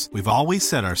Bombas, we've always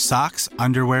said our socks,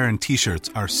 underwear, and T-shirts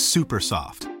are super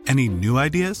soft. Any new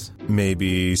ideas?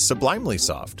 Maybe sublimely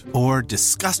soft. Or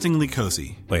disgustingly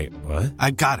cozy. Wait, what?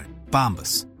 I got it.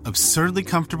 Bombas. Absurdly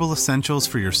comfortable essentials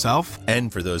for yourself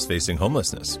and for those facing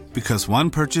homelessness. Because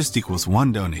one purchased equals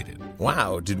one donated.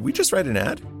 Wow, did we just write an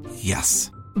ad?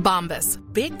 Yes. Bombas.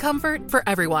 Big comfort for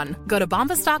everyone. Go to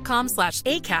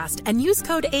bombas.com/ACAST and use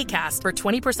code ACAST for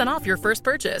 20% off your first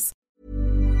purchase.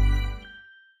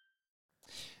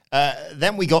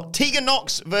 Then we got Tegan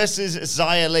Nox versus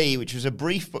Xia Li, which was a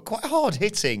brief but quite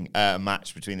hard-hitting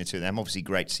match between the two of them. Obviously,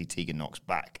 great to see Tegan Nox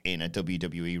back in a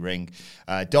WWE ring.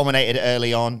 Dominated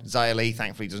early on. Xia Li,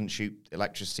 thankfully, doesn't shoot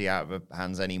electricity out of her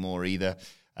hands anymore either.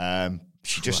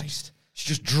 She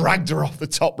just dragged her off the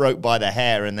top rope by the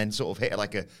hair and then sort of hit her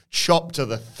like a chop to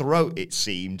the throat, it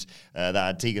seemed. That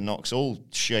had Tegan Nox all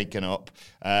shaken up.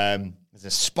 There's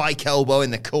a spike elbow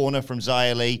in the corner from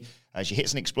Xia Li. She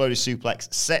hits an exploded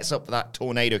suplex, sets up for that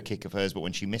tornado kick of hers, but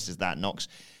when she misses that, Nox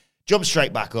jumps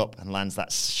straight back up and lands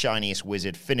that shiniest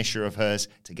wizard finisher of hers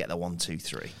to get the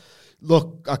 1-2-3.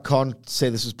 Look, I can't say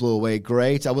this was blow away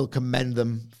great. I will commend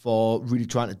them for really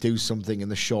trying to do something in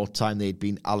the short time they'd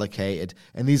been allocated.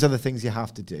 And these are the things you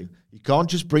have to do. You can't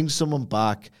just bring someone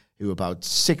back who about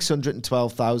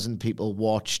 612,000 people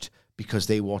watched because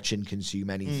they watch and consume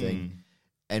anything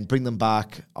and bring them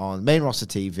back on main roster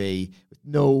TV with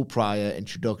no prior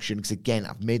introduction. Because again,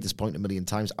 I've made this point a million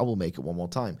times. I will make it one more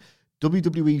time.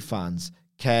 WWE fans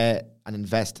care and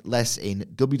invest less in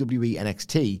WWE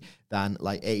NXT than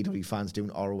like AEW fans doing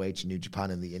ROH and New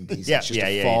Japan and the Indies. It's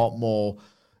just far more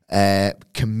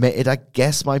committed, I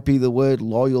guess might be the word,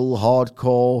 loyal,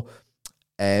 hardcore,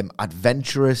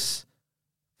 adventurous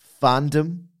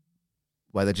fandom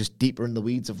where they're just deeper in the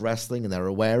weeds of wrestling and they're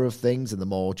aware of things and they're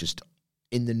more just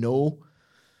in the know.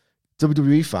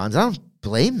 WWE fans, I don't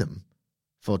blame them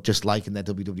for just liking their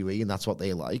WWE and that's what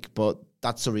they like, but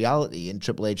that's the reality, and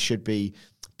Triple H should be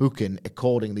booking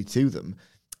accordingly to them.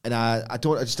 And I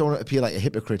just don't want to appear like a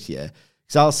hypocrite here,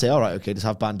 because I'll say, all right, okay, just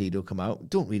have Bandito come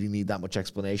out. Don't really need that much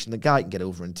explanation. The guy can get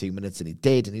over in 2 minutes, and he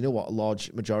did. And you know what? A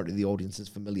large majority of the audience is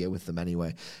familiar with them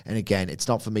anyway. And again, it's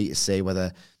not for me to say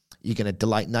whether you're going to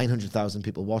delight 900,000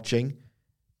 people watching,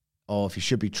 or if you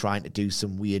should be trying to do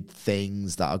some weird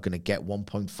things that are going to get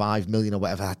 1.5 million or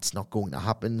whatever. That's not going to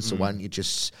happen. So why don't you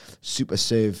just super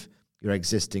serve your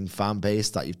existing fan base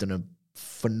that you've done a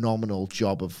phenomenal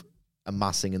job of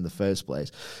amassing in the first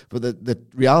place? But the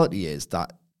reality is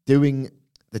that doing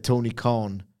the Tony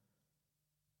Khan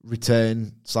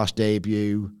return /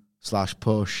 debut /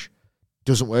 push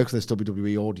doesn't work for this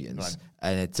WWE audience. Right.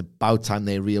 And it's about time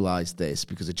they realize this,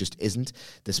 because it just isn't.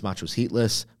 This match was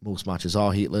heatless. Most matches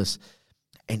are heatless.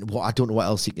 And I don't know what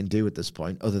else you can do at this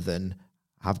point other than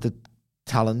have the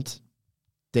talent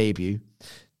debut.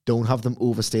 Don't have them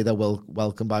overstay their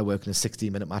welcome by working a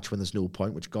 16-minute match when there's no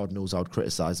point, which God knows I would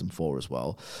criticize them for as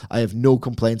well. I have no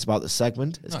complaints about the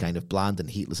segment. It's kind of bland and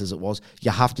heatless as it was. You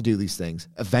have to do these things.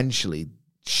 Eventually,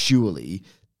 surely,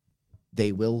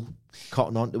 they will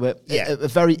cotton onto it. Yeah. A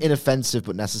very inoffensive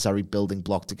but necessary building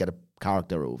block to get a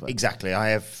character over. Exactly.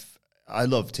 I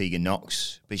love Tegan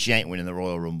Nox, but she ain't winning the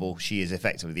Royal Rumble. She is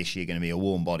effectively this year going to be a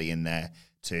warm body in there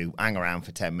to hang around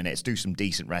for 10 minutes, do some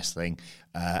decent wrestling,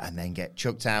 and then get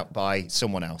chucked out by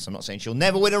someone else. I'm not saying she'll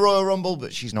never win a Royal Rumble,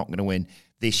 but she's not going to win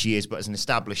this year's. But as an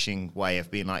establishing way of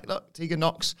being like, look, Tegan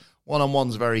Nox,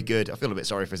 one-on-one's very good. I feel a bit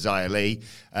sorry for Xia Li.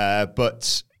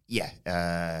 But,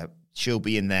 yeah, she'll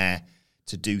be in there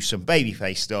to do some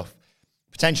babyface stuff,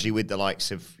 potentially with the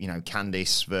likes of,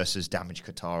 Candice versus Damage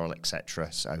Kotaro,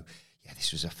 etc. So, yeah,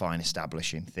 this was a fine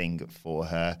establishing thing for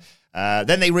her.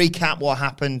 Then they recap what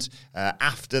happened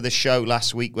after the show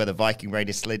last week, where the Viking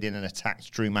Raiders slid in and attacked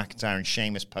Drew McIntyre and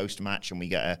Sheamus post-match, and we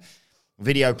get a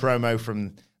video promo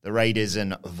from the Raiders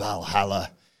and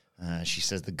Valhalla. She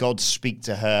says the gods speak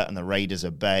to her and the Raiders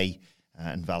obey,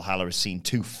 and Valhalla has seen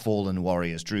two fallen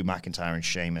warriors, Drew McIntyre and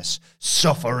Sheamus.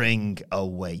 Suffering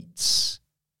awaits.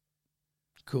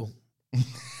 Cool.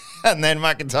 And then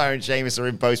McIntyre and Sheamus are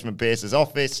in Postman Pierce's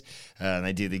office, and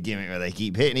they do the gimmick where they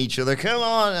keep hitting each other. Come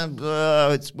on,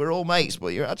 we're all mates, but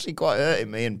you're actually quite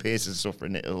hurting me, and Pierce is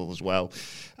suffering it all as well.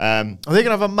 Are they going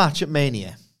to have a match at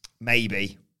Mania?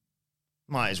 Maybe.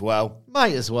 Might as well.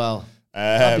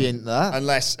 I'd be into that.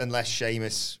 Unless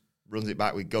Sheamus runs it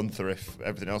back with Gunther if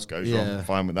everything else goes wrong. I'm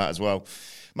fine with that as well.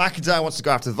 McIntyre wants to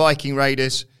go after the Viking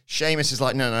Raiders. Sheamus is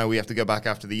like, no, we have to go back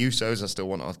after the Usos. I still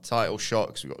want our title shot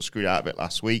because we got screwed out of it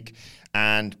last week.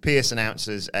 And Pierce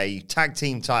announces a tag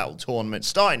team title tournament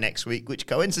starting next week, which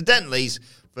coincidentally's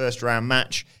first round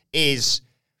match is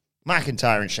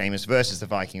McIntyre and Sheamus versus the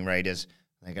Viking Raiders.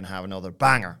 They're going to have another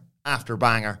banger after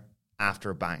banger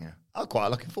after banger. I'm quite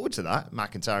looking forward to that.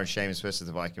 McIntyre and Sheamus versus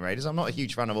the Viking Raiders. I'm not a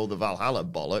huge fan of all the Valhalla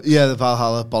bollocks. Yeah, the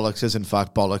Valhalla bollocks is in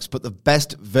fact bollocks, but the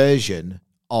best version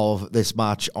of this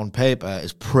match on paper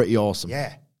is pretty awesome.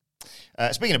 Yeah.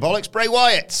 Speaking of bollocks, Bray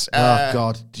Wyatt. Oh,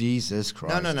 God. Jesus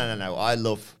Christ. No. I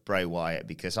love Bray Wyatt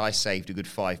because I saved a good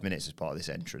 5 minutes as part of this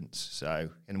entrance. So,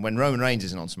 and when Roman Reigns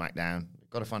isn't on SmackDown, I've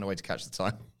got to find a way to catch the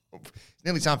time. It's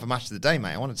nearly time for match of the day,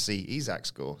 mate. I wanted to see Isaac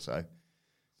score, so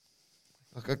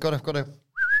I've got to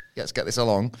Let's get this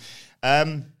along.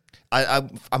 I'm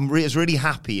really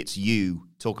happy it's you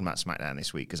talking about SmackDown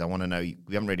this week because I want to know.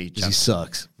 We haven't really. He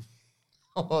sucks.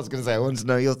 I was going to say I want to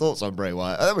know your thoughts on Bray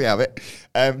Wyatt. There we have it.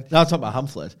 Now I'm talking about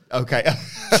Hamflett. Okay.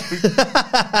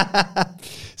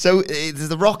 So there's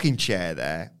the rocking chair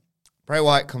there. Bray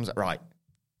Wyatt comes right.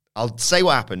 I'll say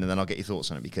what happened and then I'll get your thoughts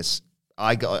on it because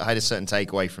I had a certain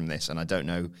takeaway from this and I don't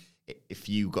know if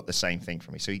you got the same thing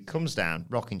from me. So he comes down,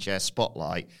 rocking chair,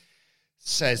 spotlight,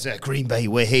 says, Green Bay,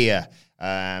 we're here.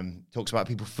 Talks about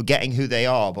people forgetting who they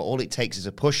are, but all it takes is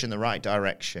a push in the right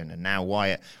direction. And now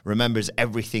Wyatt remembers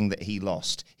everything that he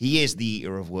lost. He is the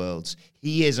Eater of Worlds.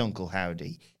 He is Uncle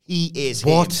Howdy. He is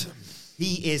him. What?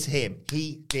 He is him.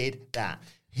 He did that.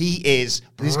 He is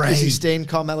Bray. Is he staying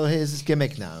Carmelo Hayes'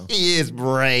 gimmick now? He is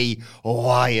Bray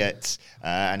Wyatt.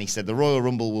 And he said, the Royal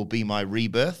Rumble will be my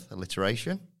rebirth,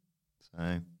 alliteration. So,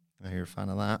 I hear you're a fan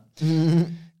of that.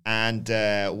 And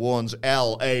warns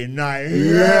LA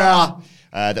Knight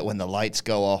that when the lights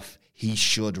go off, he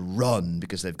should run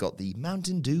because they've got the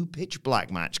Mountain Dew Pitch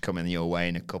Black match coming your way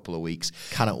in a couple of weeks.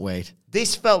 Cannot wait.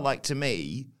 This felt like, to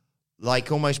me,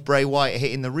 like almost Bray Wyatt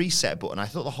hitting the reset button. I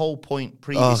thought the whole point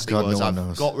previously was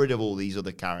I've got rid of all these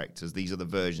other characters, these other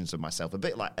versions of myself, a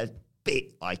bit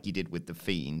like you did with The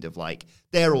Fiend, of like,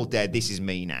 they're all dead, this is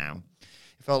me now.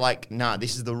 It felt like, nah,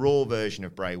 this is the raw version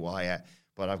of Bray Wyatt,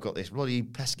 but I've got this bloody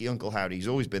pesky Uncle Howdy. He's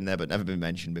always been there but never been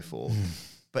mentioned before.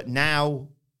 But now,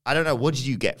 I don't know, what did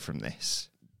you get from this?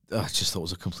 I just thought it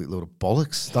was a complete load of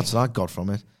bollocks. That's what I got from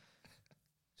it.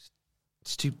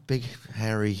 It's two big,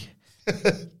 hairy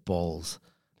balls.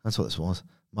 That's what this was.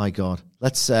 My God.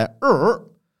 Let's, going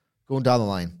down the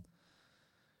line.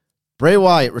 Bray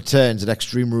Wyatt returns at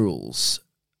Extreme Rules,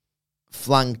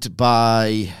 flanked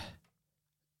by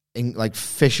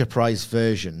Fisher-Price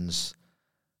versions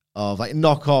of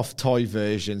knockoff toy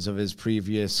versions of his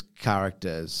previous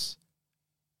characters.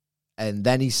 And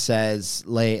then he says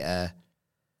later,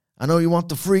 I know you want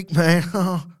the Freak, man.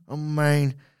 Oh,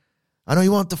 man. I know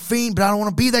you want the Fiend, but I don't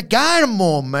want to be that guy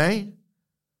anymore, man.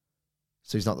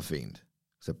 So he's not the Fiend,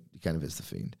 except he kind of is the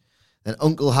Fiend. Then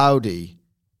Uncle Howdy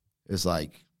is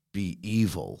like, be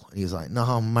evil. And he's like,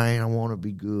 no, man, I want to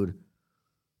be good.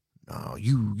 No,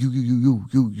 you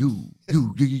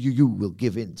will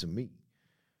give in to me.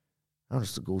 I'm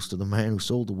just the ghost of the man who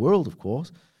sold the world, of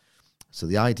course. So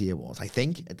the idea was, I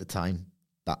think, at the time,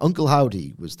 that Uncle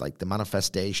Howdy was like the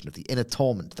manifestation of the inner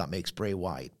torment that makes Bray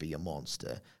Wyatt be a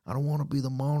monster. I don't want to be the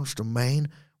monster, man.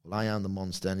 Well, I am the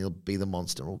monster, and he'll be the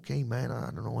monster. Okay, man,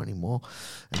 I don't know anymore.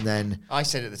 And then I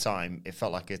said at the time, it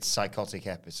felt like a psychotic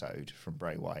episode from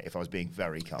Bray Wyatt, if I was being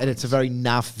very kind. And it's a very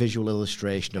naff visual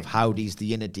illustration of Howdy's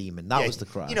the inner demon. That was the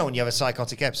cry. You know when you have a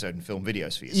psychotic episode and film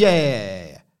videos for yourself?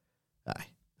 Yeah. Aye.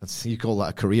 You call that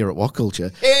a career at What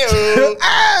Culture? Ew.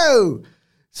 Ow!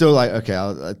 So, okay,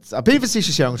 I'll be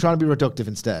facetious here. I'm trying to be reductive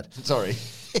instead. Sorry.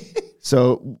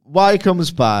 So, Wyatt comes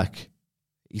back.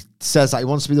 He says that he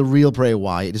wants to be the real Bray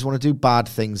Wyatt. He doesn't want to do bad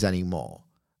things anymore.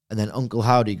 And then Uncle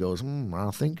Howdy goes,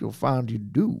 I think you'll find you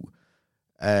do.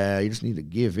 You just need to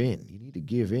give in. You need to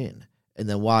give in. And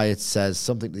then Wyatt says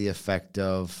something to the effect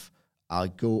of, I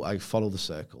follow the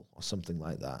circle, or something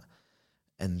like that.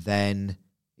 And then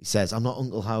he says, I'm not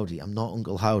Uncle Howdy. I'm not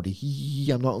Uncle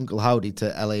Howdy. I'm not Uncle Howdy to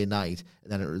LA Knight.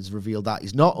 And then it was revealed that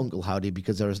he's not Uncle Howdy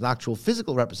because there is an actual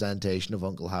physical representation of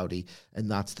Uncle Howdy, and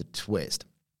that's the twist.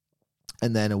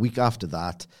 And then a week after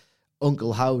that,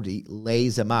 Uncle Howdy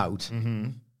lays him out. Mm-hmm.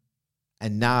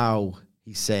 And now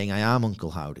he's saying, I am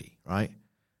Uncle Howdy, right?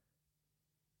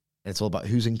 And it's all about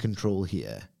who's in control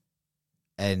here.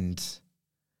 And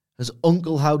has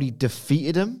Uncle Howdy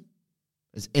defeated him?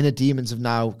 His inner demons have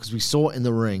now, because we saw it in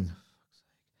the ring,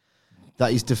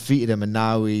 that he's defeated him, and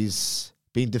now he's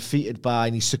been defeated by,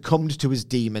 and he's succumbed to his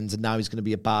demons, and now he's going to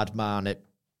be a bad man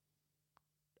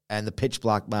and the Pitch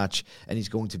Black match, and he's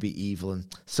going to be evil. And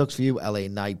sucks for you, LA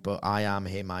Knight, but I am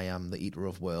him. I am the Eater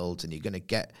of Worlds, and you're going to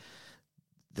get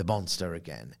the monster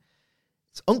again.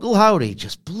 It's Uncle Howdy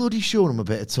just bloody showing him a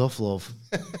bit of tough love.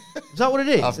 Is that what it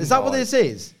is? Is that what this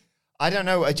is? I don't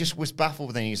know. I just was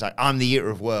baffled when he was like, I'm the Eater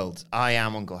of Worlds. I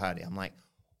am Uncle Howdy. I'm like,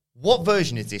 what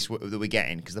version is this that we're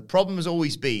getting? Because the problem has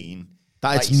always been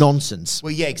that it's nonsense.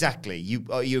 Well, yeah, exactly.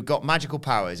 You've got magical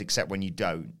powers, except when you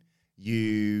don't.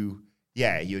 You're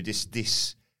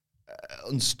this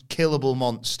unkillable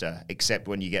monster, except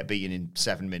when you get beaten in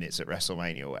 7 minutes at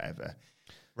WrestleMania or whatever.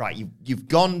 Right, you've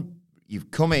come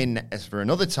in as for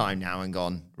another time now and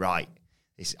gone, right,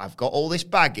 I've got all this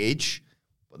baggage,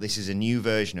 but this is a new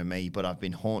version of me, but I've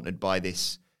been haunted by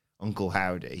this Uncle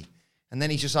Howdy. And then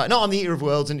he's just like, no, I'm the Eater of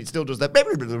Worlds, and it still does that.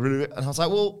 And I was like,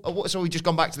 well, so we just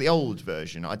gone back to the old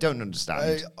version? I don't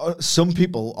understand. Some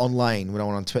people online, when I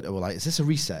went on Twitter, were like, is this a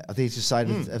reset? Have they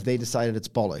decided it's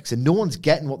bollocks? And no one's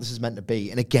getting what this is meant to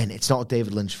be. And again, it's not a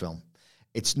David Lynch film.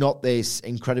 It's not this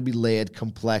incredibly layered,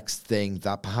 complex thing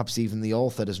that perhaps even the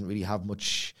author doesn't really have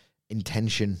much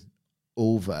intention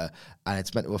over, and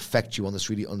it's meant to affect you on this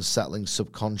really unsettling,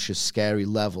 subconscious, scary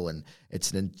level, and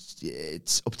it's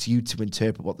up to you to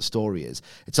interpret what the story is.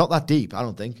 It's not that deep, I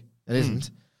don't think. It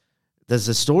isn't. There's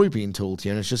a story being told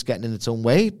here, and it's just getting in its own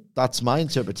way. That's my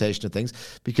interpretation of things.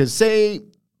 Because say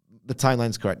the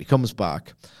timeline's correct, he comes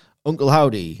back, Uncle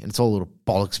Howdy, and it's all a little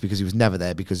bollocks because he was never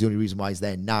there, because the only reason why he's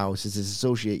there now is to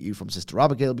disassociate you from Sister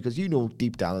Abigail, because you know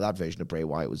deep down that version of Bray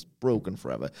Wyatt was broken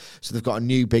forever. So they've got a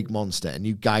new big monster, a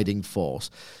new guiding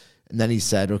force. And then he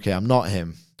said, okay, I'm not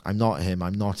him. I'm not him.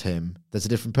 I'm not him. There's a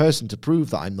different person to prove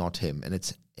that I'm not him, and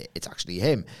it's actually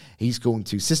him. He's going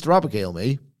to Sister Abigail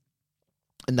me.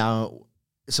 And now,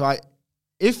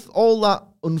 if all that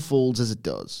unfolds as it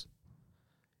does,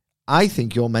 I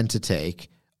think you're meant to take,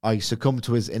 I succumb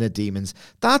to his inner demons.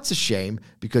 That's a shame,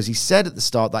 because he said at the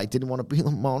start that I didn't want to be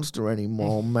the monster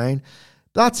anymore, man.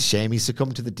 That's a shame. He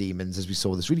succumbed to the demons, as we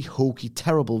saw this really hokey,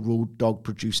 terrible Road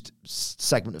Dogg-produced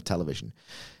segment of television.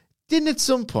 Didn't at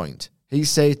some point he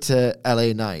say to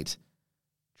LA Knight,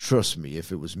 trust me,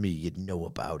 if it was me, you'd know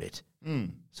about it.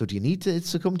 So do you need to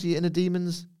succumb to your inner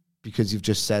demons? Because you've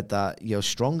just said that you're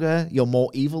stronger, you're more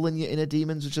evil than your inner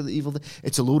demons, which are the evil.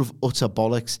 It's a load of utter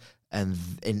bollocks, and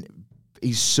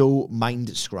he's so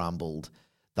mind-scrambled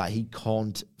that he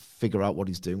can't figure out what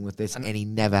he's doing with this, and he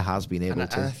never has been able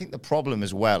to. And I think the problem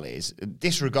as well is,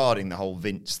 disregarding the whole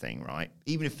Vince thing, right?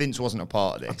 Even if Vince wasn't a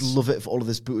part of this. I'd love it if all of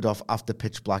this booted off after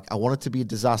Pitch Black. I want it to be a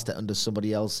disaster under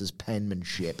somebody else's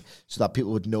penmanship, so that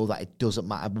people would know that it doesn't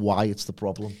matter why it's the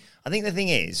problem. I think the thing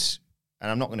is,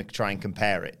 and I'm not going to try and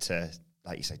compare it to,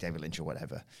 like you say, David Lynch or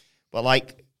whatever, but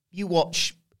like, you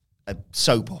watch a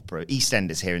soap opera,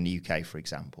 EastEnders here in the UK, for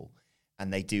example,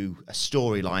 and they do a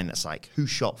storyline that's like, who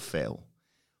shot Phil?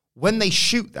 When they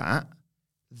shoot that,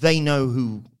 they know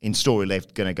who in story they're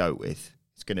going to go with.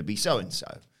 It's going to be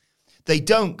so-and-so. They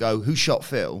don't go, who shot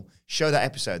Phil, show that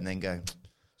episode, and then go,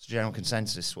 it's a general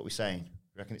consensus, what we're saying.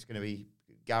 You reckon it's going to be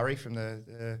Gary from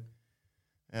the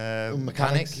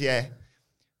mechanic? Yeah.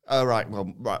 Oh, right.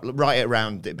 Well, right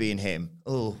around it being him.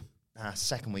 Oh,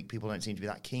 second week, people don't seem to be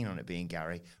that keen on it being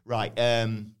Gary. Right.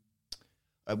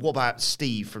 What about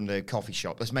Steve from the coffee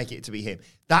shop? Let's make it to be him.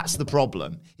 That's the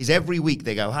problem, is every week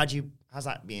they go, how's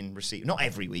that being received? Not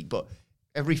every week, but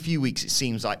every few weeks it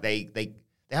seems like they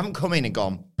haven't come in and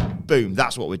gone, boom,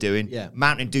 that's what we're doing. Yeah.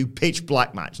 Mountain Dew Pitch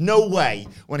Black match. No way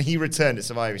when he returned at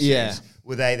Survivor Series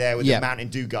were they there with the Mountain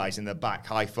Dew guys in the back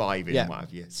high-fiving and what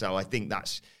have you. So I think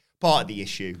that's part of the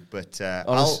issue, but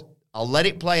I'll let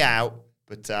it play out,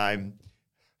 but I'm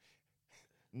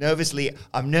nervously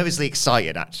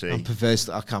excited, actually. I'm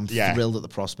thrilled at the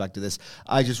prospect of this.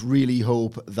 I just really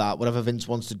hope that whatever Vince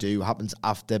wants to do happens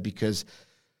after, because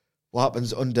what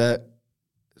happens under,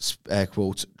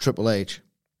 quotes, Triple H,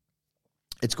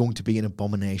 it's going to be an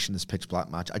abomination, this Pitch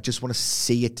Black match. I just want to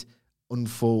see it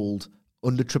unfold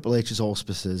under Triple H's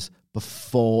auspices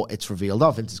before it's revealed.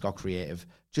 Oh, Vince has got creative,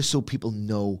 just so people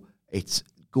know it's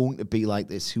going to be like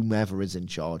this, whomever is in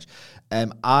charge.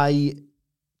 I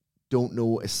don't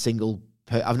know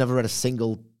I've never read a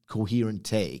single coherent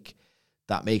take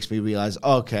that makes me realize,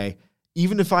 okay,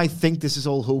 even if I think this is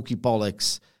all hokey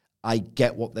bollocks, I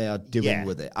get what they are doing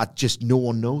with it. No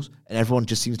one knows, and everyone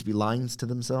just seems to be lying to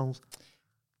themselves.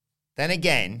 Then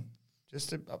again, just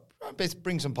to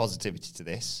bring some positivity to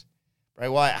this, Bray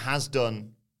Wyatt has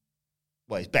done,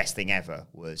 his best thing ever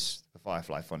was the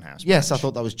Firefly Funhouse Yes, match. I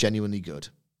thought that was genuinely good.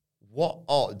 What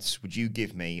odds would you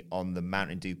give me on the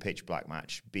Mountain Dew Pitch Black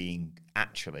match being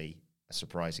actually a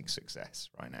surprising success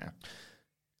right now?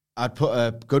 I'd put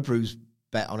a Good Brews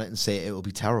bet on it and say it will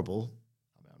be terrible.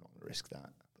 I mean, I'm not going to risk that.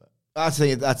 But I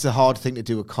think that's a hard thing to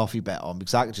do a coffee bet on,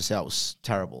 because I could just say it was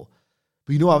terrible.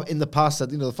 But I've in the past said,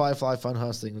 the Firefly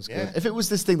Funhouse thing was good. If it was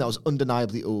this thing that was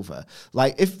undeniably over,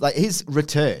 if his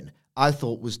return, I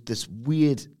thought was this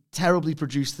weird, terribly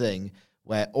produced thing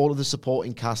where all of the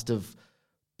supporting cast of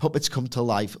puppets come to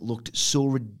life looked so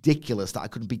ridiculous that I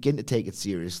couldn't begin to take it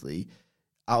seriously.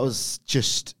 I was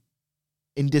just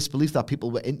in disbelief that people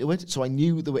were into it. So I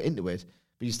knew they were into it,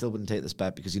 but you still wouldn't take this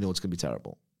bet because it's going to be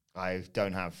terrible. Road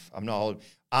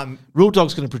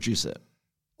Dogg's going to produce it.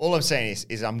 All I'm saying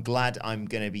is I'm glad I'm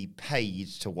going to be paid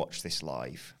to watch this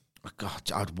live. Oh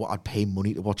God, I'd pay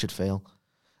money to watch it fail.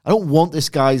 I don't want this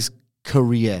guy's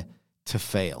career to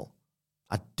fail.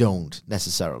 I don't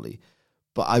necessarily.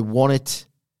 But I want it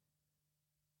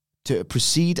to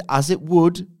proceed as it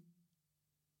would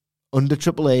under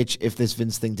Triple H if this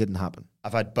Vince thing didn't happen?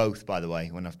 I've had both, by the way,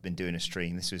 when I've been doing a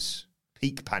stream. This was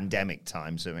peak pandemic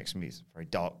time, so it makes me a very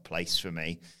dark place for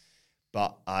me.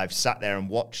 But I've sat there and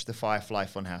watched the Firefly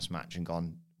Funhouse match and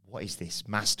gone, what is this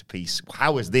masterpiece?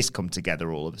 How has this come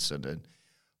together all of a sudden?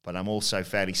 But I'm also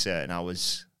fairly certain I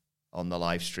was on the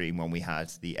live stream when we had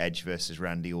the Edge versus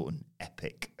Randy Orton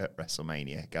epic at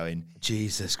WrestleMania going,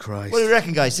 Jesus Christ. what do you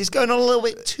reckon, guys? Is this going on a little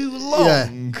bit too long?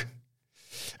 Yeah.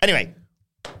 Anyway,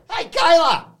 hey,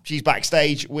 Kayla! She's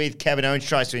backstage with Kevin Owens,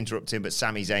 tries to interrupt him, but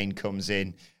Sami Zayn comes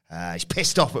in. He's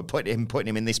pissed off at putting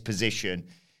him in this position.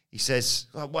 He says,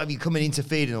 why have you come and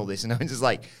interfered in all this? And Owens is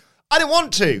like, I didn't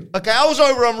want to. Okay, I was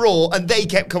over on Raw, and they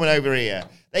kept coming over here.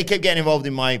 They kept getting involved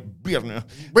in my...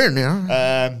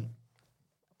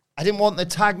 I didn't want the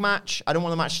tag match. I don't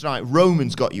want the match tonight.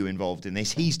 Roman's got you involved in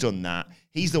this. He's done that.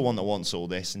 He's the one that wants all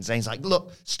this. And Zayn's like,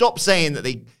 look, stop saying that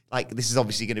this is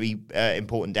obviously going to be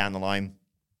important down the line.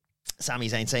 Sami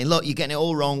Zayn saying, look, you're getting it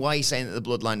all wrong. Why are you saying that the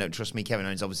Bloodline don't trust me? Kevin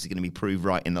Owens obviously going to be proved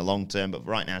right in the long term. But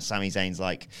right now, Sami Zayn's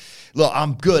like, look,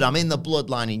 I'm good. I'm in the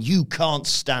Bloodline and you can't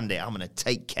stand it. I'm going to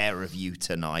take care of you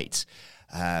tonight.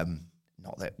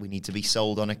 Not that we need to be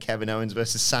sold on a Kevin Owens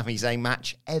versus Sami Zayn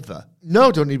match ever.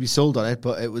 No, don't need to be sold on it,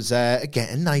 but it was, again,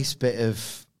 a nice bit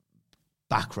of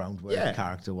background work,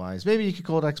 character-wise. Maybe you could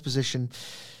call it exposition.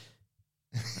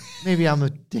 Maybe I'm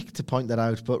a dick to point that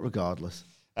out, but regardless.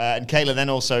 And Kayla then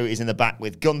also is in the back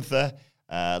with Gunther.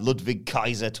 Ludwig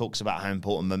Kaiser talks about how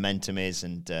important momentum is,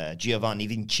 and Giovanni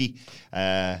Vinci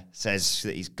says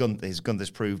that Gunther's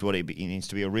proved what he needs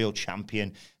to be a real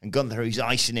champion. And Gunther, who's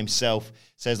icing himself,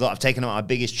 says, look, I've taken on my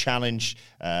biggest challenge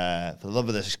for the love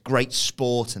of this great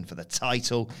sport and for the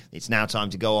title. It's now time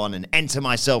to go on and enter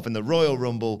myself in the Royal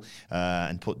Rumble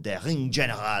and put Der Ring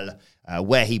General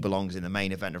where he belongs in the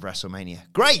main event of WrestleMania.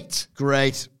 Great!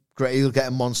 He'll get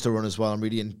a monster run as well. I'm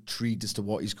really intrigued as to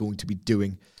what he's going to be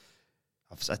doing.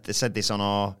 I've said this on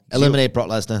our... Eliminate Brock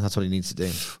Lesnar. That's what he needs to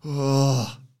do.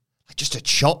 Oh, just a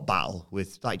chop battle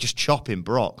with, just chopping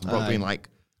Brock. And Brock being like...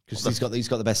 Because he's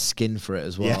got the best skin for it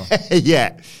as well.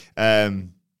 Yeah.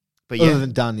 But Other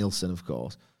than Danielson, of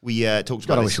course. We talked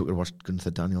about I wish we could watch Gunther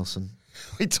Danielson.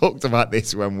 We talked about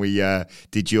this when we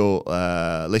did your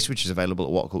list, which is available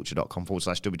at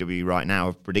whatculture.com/WWE right now,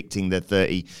 of predicting the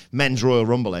 30 men's Royal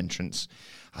Rumble entrants.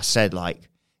 I said,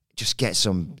 just get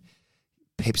some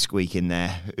pipsqueak in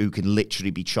there who can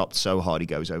literally be chopped so hard he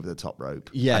goes over the top rope.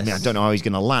 Yes. I mean, I don't know how he's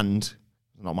going to land.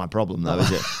 Not my problem, though,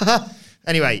 is it?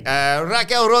 Anyway,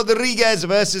 Raquel Rodriguez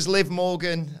versus Liv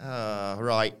Morgan.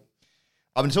 Right.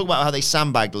 I'm going to talk about how they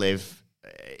sandbagged Liv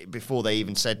before they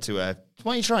even said to her,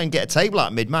 why don't you try and get a table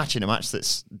out mid-match in a match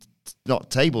that's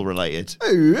not table-related?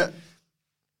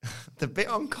 The bit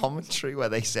on commentary where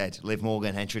they said Liv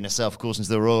Morgan entering herself, of course,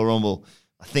 into the Royal Rumble,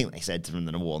 I think they said to them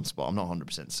the number one spot. I'm not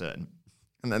 100% certain.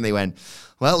 And then they went,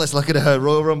 well, let's look at her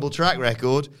Royal Rumble track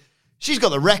record. She's got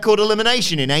the record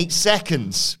elimination in 8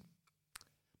 seconds.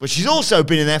 But she's also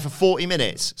been in there for 40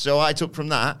 minutes. So I took from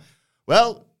that,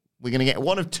 well, we're going to get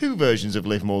one of 2 versions of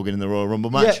Liv Morgan in the Royal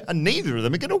Rumble match, and neither of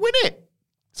them are going to win it.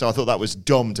 So I thought that was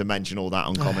dumb to mention all that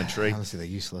on commentary. Honestly, they're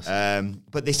useless.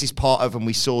 But this is part of, and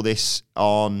we saw this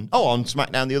on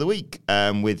SmackDown the other week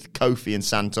with Kofi and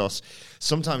Santos.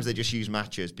 Sometimes they just use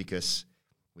matches because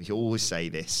we always say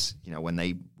this, when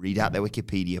they read out their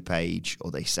Wikipedia page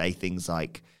or they say things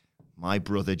like, my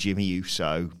brother Jimmy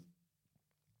Uso,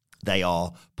 they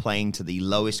are playing to the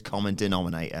lowest common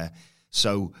denominator.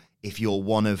 So if you're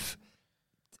one of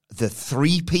the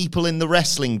 3 people in the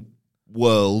wrestling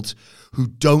world who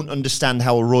don't understand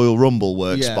how a Royal Rumble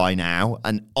works by now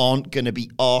and aren't going to be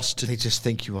asked to... They just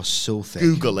think you are so thick.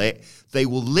 Google it. They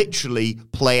will literally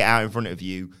play it out in front of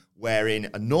you, where in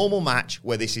a normal match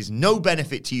where this is no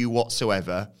benefit to you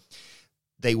whatsoever,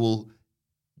 they will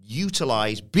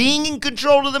utilize being in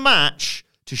control of the match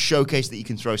to showcase that you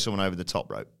can throw someone over the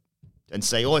top rope. And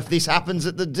say, if this happens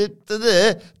at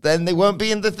then they won't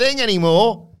be in the thing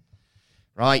anymore.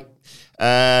 Right.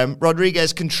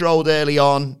 Rodriguez controlled early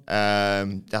on.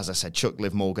 As I said, chucked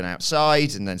Liv Morgan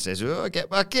outside and then says, get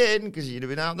back in because you'd have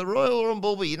been out in the Royal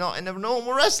Rumble, but you're not in a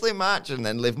normal wrestling match. And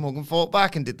then Liv Morgan fought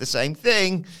back and did the same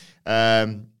thing.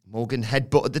 Morgan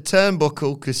headbutted the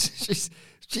turnbuckle because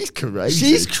she's crazy.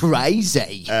 She's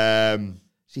crazy.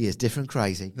 She is different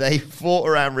crazy. They fought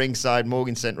around ringside.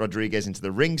 Morgan sent Rodriguez into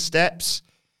the ring steps.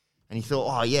 And he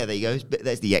thought, there you go.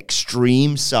 There's the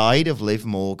extreme side of Liv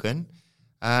Morgan.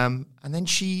 And then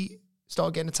she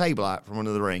started getting a table out from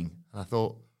under the ring. And I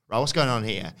thought, right, what's going on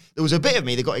here? There was a bit of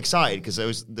me that got excited because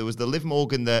there was the Liv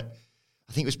Morgan that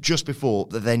I think it was just before,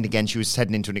 but then again, she was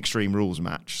heading into an Extreme Rules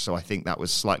match, so I think that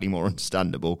was slightly more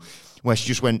understandable, where she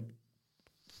just went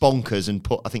bonkers and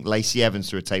put, I think, Lacey Evans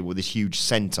through a table with this huge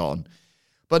senton.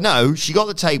 But no, she got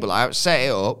the table out, set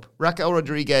it up. Raquel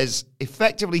Rodriguez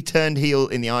effectively turned heel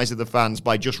in the eyes of the fans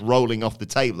by just rolling off the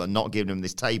table and not giving them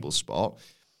this table spot.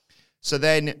 So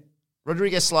then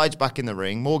Rodriguez slides back in the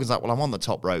ring. Morgan's like, well, I'm on the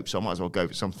top rope, so I might as well go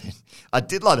for something. I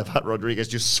did like the fact Rodriguez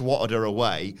just swatted her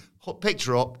away, picked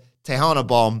her up, Tejana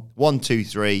bomb, 1, 2,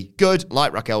 3. Good,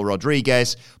 like Raquel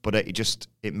Rodriguez, but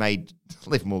it made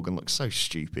Liv Morgan look so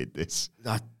stupid, this.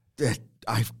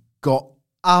 I've got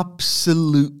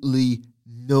absolutely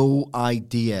no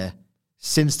idea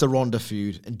since the Ronda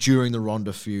feud and during the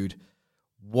Ronda feud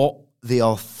what they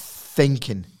are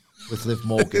thinking with Liv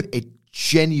Morgan. It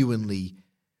genuinely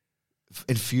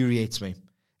infuriates me.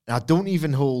 And I don't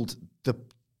even hold the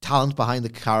talent behind the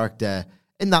character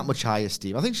in that much high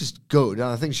esteem. I think she's good, and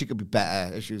I think she could be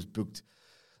better if she was booked.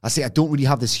 I don't really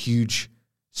have this huge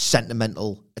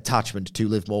sentimental attachment to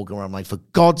Liv Morgan where I'm like, for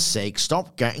God's sake,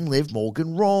 stop getting Liv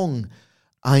Morgan wrong.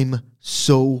 I'm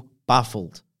so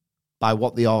baffled by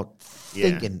what they are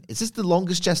thinking. Yeah. Is this the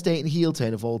longest gestating heel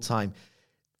turn of all time?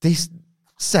 This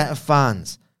set of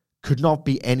fans could not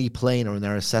be any plainer in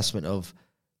their assessment of,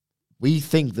 we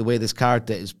think the way this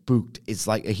character is booked is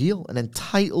like a heel, an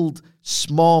entitled,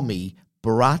 smarmy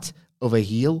brat of a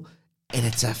heel, and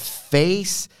it's a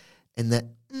face, and that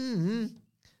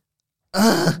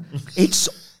it's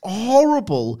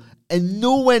horrible, and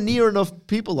nowhere near enough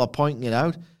people are pointing it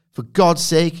out. For God's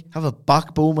sake, have a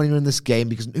backbone when you're in this game,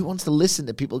 because who wants to listen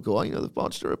to people go, they've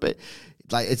botched her a bit.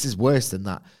 Like, it's just worse than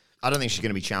that. I don't think she's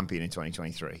going to be champion in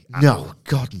 2023. No,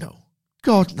 God, no.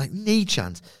 God, like, no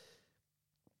chance.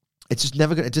 It's just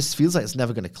never going to, it just feels like it's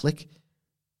never going to click.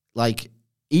 Like,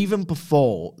 even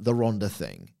before the Ronda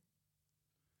thing,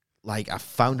 like, I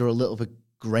found her a little bit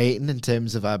grating in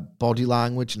terms of her body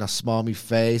language and her smarmy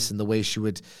face and the way she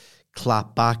would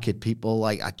clap back at people.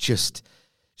 Like, she's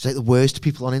like the worst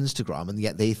people on Instagram, and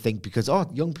yet they think because,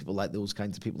 young people like those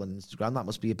kinds of people on Instagram, that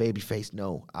must be a baby face.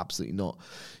 No, absolutely not.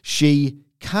 She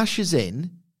cashes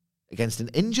in against an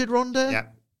injured Ronda. Yeah.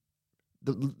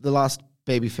 The last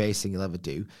baby face thing you'll ever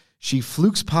do. She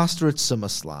flukes past her at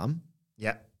SummerSlam.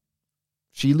 Yeah.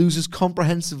 She loses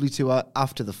comprehensively to her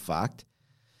after the fact.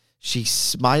 She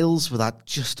smiles with that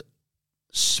just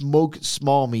smug,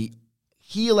 smarmy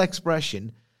heel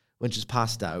expression when she's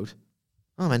passed out.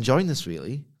 I'm enjoying this,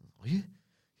 really. Are you?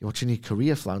 You're watching your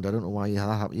career flounder. I don't know why you're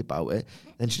that happy about it.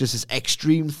 Then she does this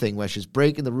extreme thing where she's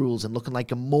breaking the rules and looking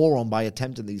like a moron by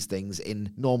attempting these things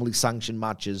in normally sanctioned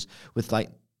matches with, like,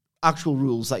 actual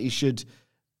rules that you should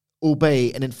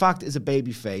obey. And in fact, is a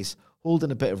babyface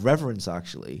holding a bit of reverence,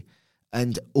 actually.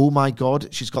 And oh my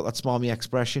God, she's got that smarmy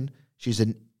expression. She's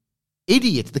an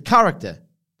idiot. The character.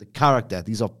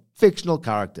 These are fictional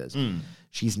characters.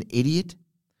 She's an idiot.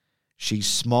 She's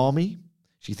smarmy.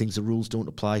 She thinks the rules don't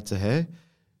apply to her.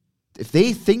 If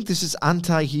they think this is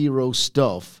anti-hero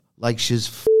stuff, like she's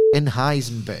f***ing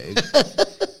Heisenberg,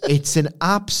 it's an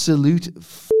absolute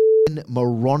f***ing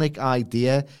moronic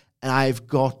idea, and I've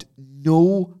got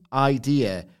no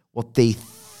idea what they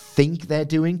think they're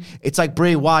doing. It's like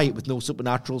Bray Wyatt with no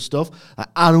supernatural stuff.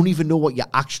 I don't even know what you're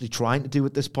actually trying to do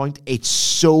at this point. It's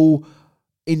so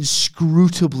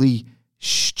inscrutably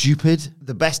stupid.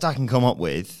 The best I can come up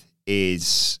with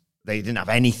is they didn't have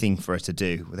anything for her to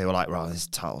do. They were like, right, this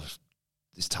title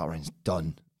reign's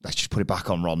done. Let's just put it back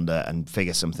on Ronda and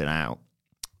figure something out.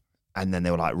 And then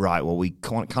they were like, right, well, we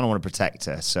kind of want to protect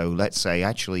her. So let's say,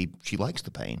 actually, she likes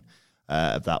the pain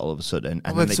of that all of a sudden.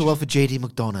 And it worked so well for JD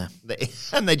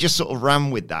McDonough. And they just sort of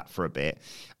ran with that for a bit.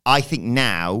 I think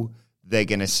now they're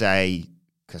going to say,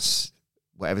 because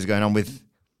whatever's going on with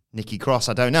Nikki Cross,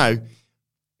 I don't know,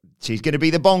 she's going to be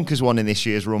the bonkers one in this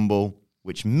year's Rumble,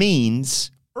 which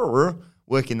means,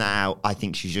 working that out, I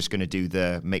think she's just going to do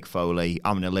the Mick Foley,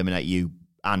 I'm going to eliminate you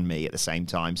and me at the same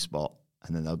time spot.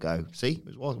 And then they'll go, see,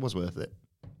 it was worth it.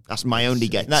 That's my only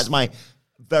guess. That's my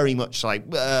very much like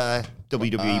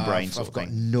WWE brain sort of thing. I've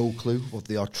got no clue what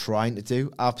they are trying to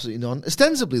do. Absolutely none.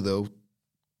 Ostensibly, though,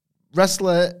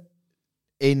 wrestler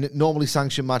in normally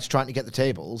sanctioned match trying to get the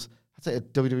tables, that's like a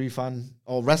WWE fan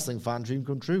or wrestling fan dream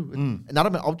come true.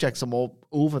 Inanimate objects are more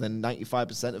over than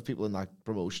 95% of people in that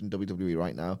promotion, WWE,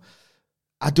 right now.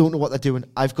 I don't know what they're doing.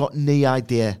 I've got no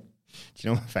idea. Do you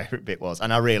know what my favourite bit was?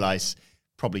 And I realise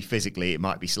probably physically it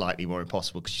might be slightly more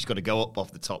impossible because she's got to go up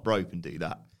off the top rope and do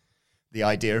that. The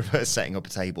idea of her setting up a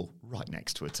table right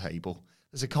next to a table.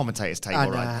 There's a commentator's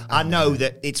table, right? I know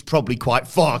that it's probably quite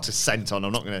far to send on.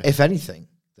 I'm not going to... If anything,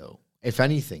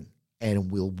 Aaron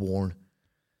will warn.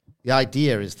 The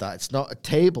idea is that it's not a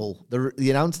table. The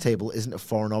announce table isn't a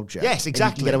foreign object. Yes,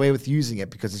 exactly. And you can get away with using it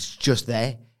because it's just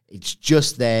there. It's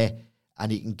just there.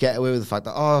 And you can get away with the fact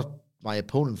that, my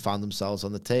opponent found themselves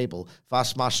on the table. If I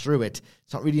smash through it,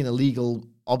 it's not really an illegal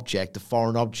object, a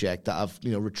foreign object that I've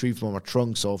retrieved from my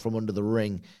trunks or from under the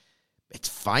ring. It's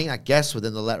fine, I guess,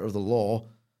 within the letter of the law.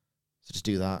 So just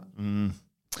do that.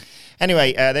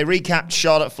 Anyway, they recapped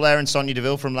Charlotte Flair and Sonya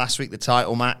Deville from last week, the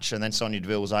title match, and then Sonya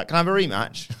Deville was like, can I have a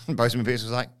rematch? And Bozeman Pierce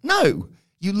was like, no,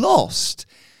 you lost.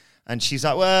 And she's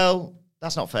like, well,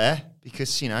 that's not fair,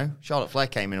 because, Charlotte Flair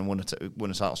came in and won a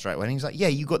title straight away. And he's like, yeah,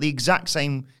 you got the exact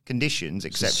same conditions,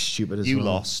 except you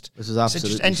lost. This is absolutely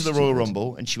so just enter the Royal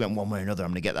Rumble. And she went, one way or another, I'm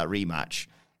going to get that rematch.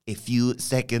 A few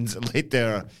seconds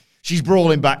later, she's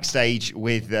brawling backstage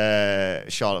with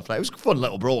Charlotte Flair. It was a fun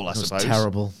little brawl, I suppose. It was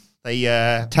terrible. They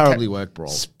terribly worked brawl.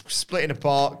 Splitting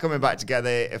apart, coming back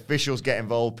together, officials get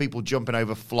involved, people jumping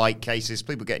over flight cases,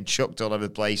 people getting chucked all over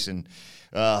the place, and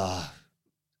what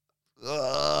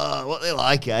they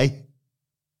like, eh?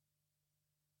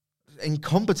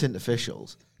 Incompetent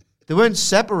officials. They weren't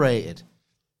separated.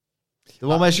 The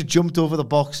one where she jumped over the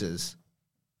boxes.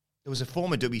 There was a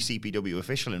former WCPW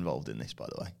official involved in this, by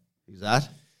the way. Who's that?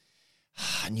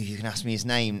 I knew you were going to ask me his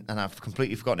name, and I've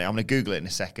completely forgotten it. I'm going to Google it in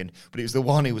a second. But it was the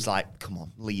one who was like, come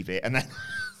on, leave it. And then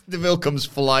Deville comes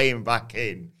flying back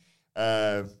in.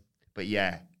 But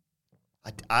yeah,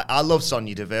 I love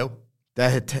Sonya Deville.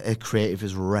 Their creative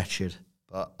is wretched.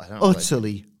 But I don't know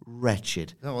utterly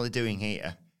wretched. I don't know what they're doing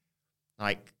here.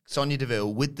 Like, Sonya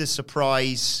Deville, with the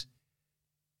surprise,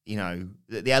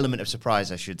 the element of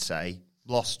surprise, I should say,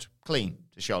 lost clean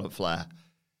to Charlotte Flair.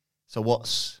 So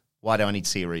why do I need to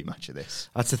see a rematch of this?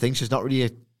 That's the thing.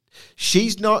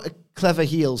 She's not a clever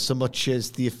heel so much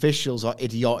as the officials are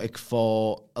idiotic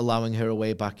for allowing her a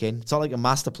way back in. It's not like a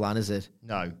master plan, is it?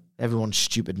 No. Everyone's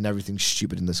stupid and everything's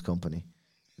stupid in this company.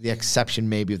 The exception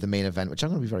maybe of the main event, which I'm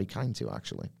going to be very kind to,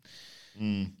 actually.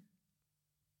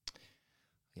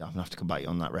 Yeah, I'm going to have to come back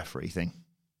on that referee thing.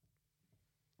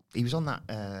 He was on that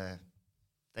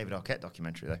David Arquette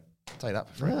documentary, though. I'll tell you that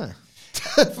for free. Yeah.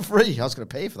 For free. I was going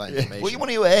to pay for that information. What you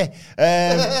want to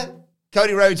hear?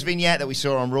 Cody Rhodes vignette that we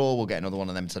saw on Raw. We'll get another one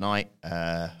of them tonight.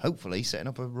 Hopefully setting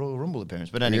up a Royal Rumble appearance.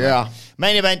 But anyway,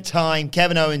 main event time.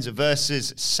 Kevin Owens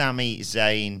versus Sami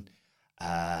Zayn.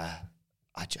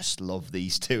 I just love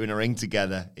these two in a ring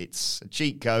together. It's a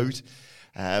cheat code,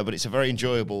 but it's a very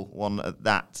enjoyable one at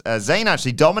that. Zayn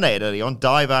actually dominated early on,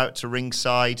 dive out to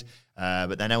ringside,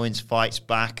 but then Owens fights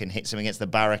back and hits him against the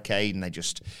barricade, and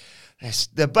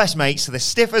they're best mates, so they're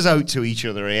stiff as oat to each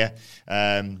other here.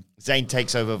 Zayn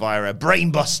takes over via a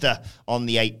brainbuster on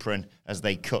the apron as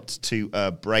they cut to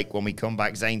a break. When we come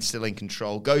back, Zayn's still in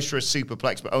control. Goes for a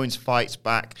superplex, but Owens fights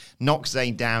back, knocks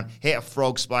Zayn down, hit a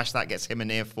frog splash. That gets him a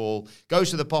near fall. Goes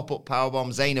for the pop-up powerbomb.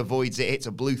 Zayn avoids it, hits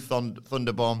a blue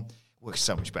thunder bomb. Works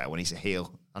so much better when he's a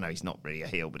heel. I know he's not really a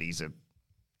heel, but he's a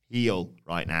heel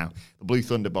right now. The blue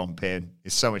thunder bomb pin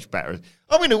is so much better.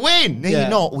 I'm going to win. No, you're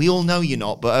not. We all know you're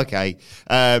not, but okay.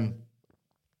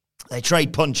 They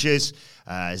trade punches.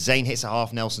 Zayn hits a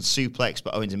half Nelson suplex,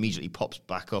 but Owens immediately pops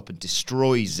back up and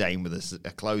destroys Zayn with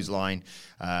a clothesline.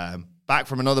 Back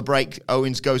from another break,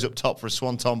 Owens goes up top for a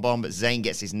swanton bomb, but Zayn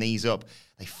gets his knees up.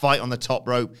 They fight on the top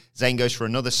rope. Zayn goes for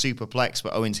another superplex,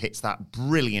 but Owens hits that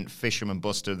brilliant fisherman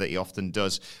buster that he often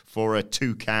does for a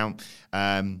 2 count.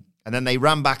 And then they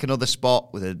ran back another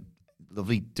spot with a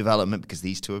lovely development because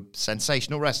these two are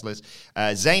sensational wrestlers.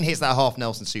 Zayn hits that half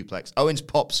Nelson suplex. Owens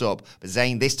pops up, but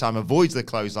Zayn this time avoids the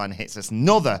clothesline and hits us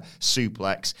another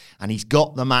suplex, and he's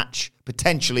got the match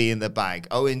potentially in the bag.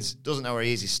 Owens doesn't know where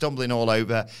he is. He's stumbling all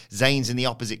over. Zayn's in the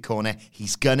opposite corner.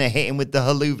 He's going to hit him with the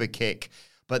haluva kick.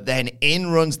 But then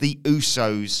in runs the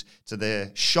Usos to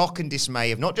the shock and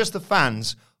dismay of not just the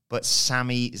fans, but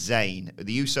Sami Zayn.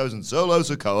 The Usos and Solo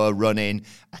Sikoa run in,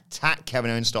 attack Kevin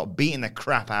Owens, start beating the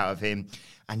crap out of him.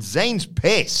 And Zayn's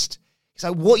pissed. He's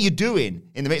like, what are you doing?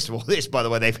 In the midst of all this, by the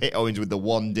way, they've hit Owens with the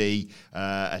 1D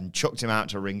and chucked him out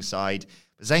to ringside.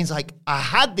 But Zayn's like, I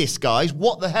had this, guys.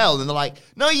 What the hell? And they're like,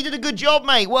 no, you did a good job,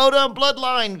 mate. Well done,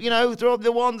 Bloodline. Throw up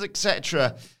the wands,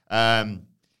 etc.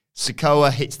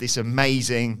 Sikoa hits this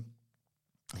amazing,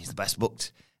 he's the best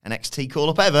booked NXT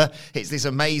call-up ever, hits this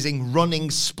amazing running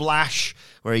splash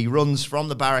where he runs from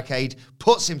the barricade,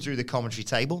 puts him through the commentary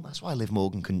table. That's why Liv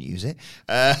Morgan couldn't use it.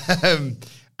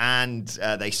 And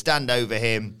they stand over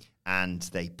him and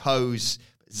they pose.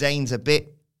 Zayn's a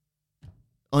bit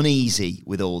uneasy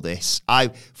with all this.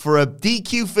 For a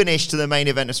DQ finish to the main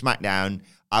event of SmackDown,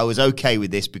 I was okay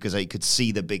with this because I could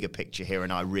see the bigger picture here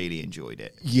and I really enjoyed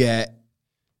it. Yeah.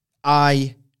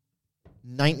 I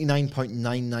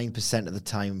 99.99% of the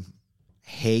time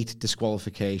hate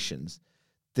disqualifications,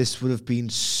 this would have been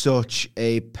such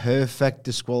a perfect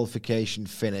disqualification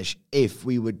finish if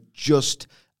we were just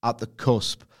at the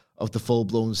cusp of the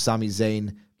full-blown Sami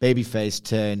Zayn babyface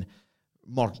turn.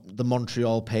 The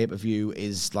Montreal pay-per-view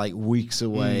is like weeks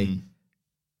away.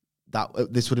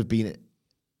 This would have been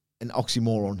an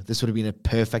oxymoron. This would have been a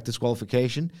perfect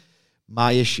disqualification.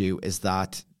 My issue is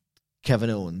that Kevin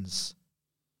Owens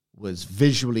was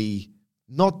visually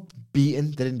not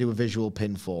beaten. They didn't do a visual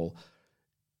pinfall.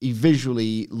 He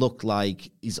visually looked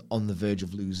like he's on the verge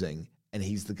of losing, and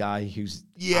he's the guy who's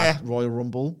at Royal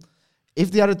Rumble.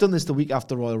 If they had done this the week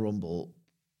after Royal Rumble,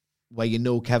 where you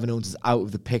know Kevin Owens is out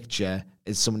of the picture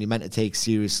as someone you're meant to take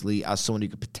seriously, as someone who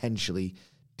could potentially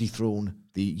dethrone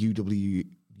the UWU,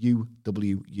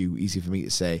 easy for me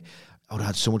to say, I would have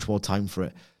had so much more time for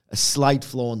it. A slight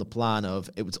flaw in the plan of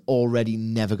it was already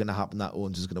never going to happen that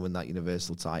Owens was going to win that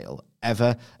Universal title,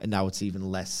 ever, and now it's even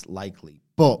less likely.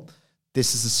 But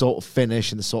this is the sort of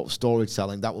finish and the sort of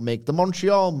storytelling that will make the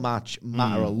Montreal match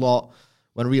matter a lot,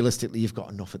 when realistically you've got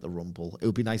enough at the Rumble. It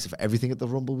would be nice if everything at the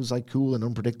Rumble was like cool and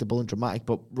unpredictable and dramatic,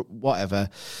 but whatever.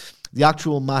 The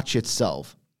actual match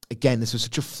itself, again, this was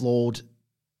such a flawed,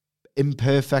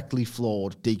 imperfectly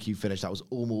flawed DQ finish that was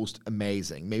almost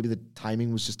amazing. Maybe the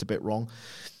timing was just a bit wrong.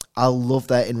 I love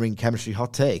their in-ring chemistry.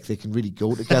 Hot take. They can really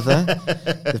go together.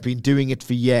 They've been doing it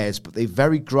for years, but they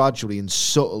very gradually and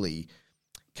subtly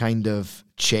kind of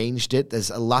changed it. There's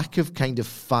a lack of kind of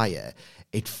fire.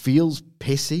 It feels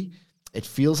pissy. It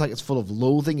feels like it's full of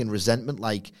loathing and resentment,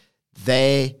 like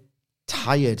they're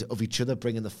tired of each other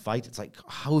bringing the fight. It's like,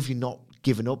 how have you not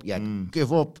given up yet?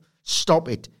 Give up. Stop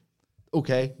it.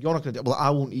 Okay, you're not going to do it. Well, I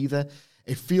won't either.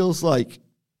 It feels like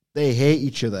they hate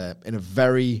each other in a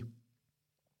very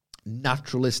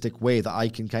naturalistic way that I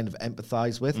can kind of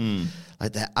empathize with.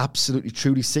 Like they're absolutely,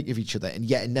 truly sick of each other, and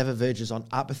yet it never verges on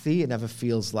apathy. It never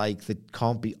feels like they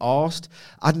can't be arsed.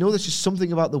 I know there's just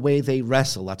something about the way they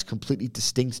wrestle that's completely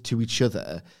distinct to each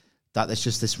other, that there's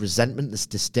just this resentment, this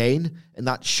disdain, and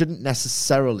that shouldn't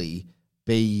necessarily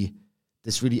be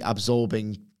this really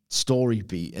absorbing story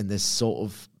beat and this sort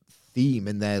of theme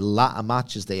in their latter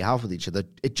matches they have with each other.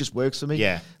 It just works for me.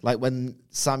 Yeah. Like when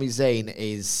Sami Zayn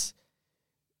is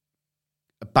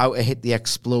about to hit the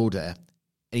exploder,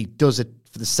 and he does it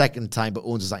for the second time, but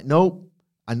Owens is like, no,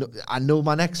 I know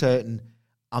my neck's hurting.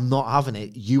 I'm not having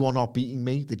it. You are not beating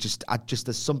me. There's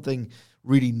something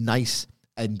really nice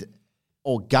and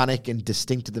organic and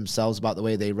distinct to themselves about the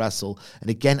way they wrestle. And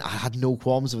again, I had no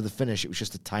qualms with the finish. It was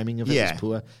just the timing of it was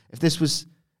poor.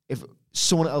 If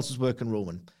someone else was working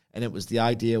Roman, and it was the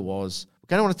idea was, we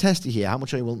kind of want to test you here. How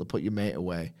much are you willing to put your mate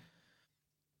away?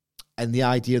 And the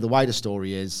idea, the wider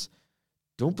story is,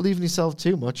 don't believe in yourself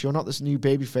too much. You're not this new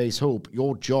babyface hope.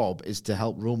 Your job is to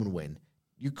help Roman win.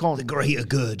 You can't... The greater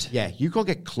good. Yeah, you can't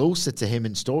get closer to him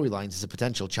in storylines as a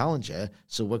potential challenger,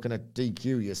 so we're going to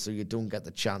DQ you so you don't get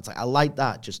the chance. I like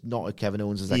that, just not at Kevin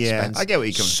Owens' expense. I get what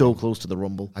you're coming so close to the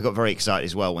Rumble. I got very excited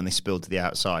as well when they spilled to the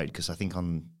outside, because I think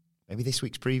on maybe this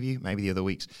week's preview, maybe the other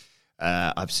weeks,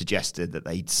 I've suggested that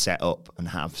they'd set up and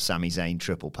have Sami Zayn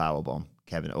triple powerbomb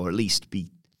Kevin, or at least be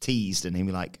teased and he'd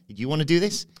be like, do you want to do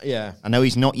this? Yeah. I know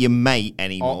he's not your mate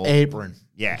anymore. Or apron.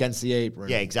 Yeah. Against the apron.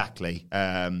 Yeah, exactly.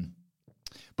 But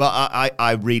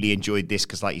I really enjoyed this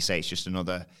because, like you say, it's just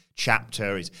another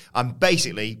chapter. I'm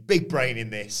basically big brain in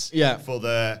this for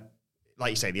the, like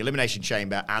you say, the Elimination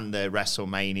Chamber and the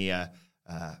WrestleMania,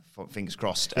 fingers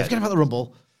crossed. Forget about the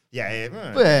Rumble.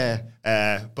 Yeah.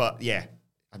 But yeah,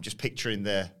 I'm just picturing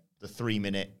the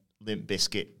 3-minute Limp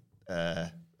Bizkit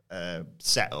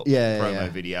setup promo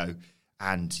video,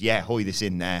 and Hoy this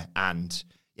in there, and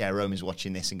Roman's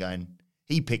watching this and going,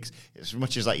 he picks, as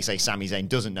much as like you say Sami Zayn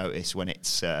doesn't notice when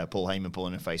it's Paul Heyman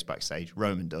pulling a face backstage,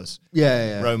 Roman does.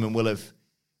 Roman will have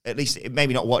at least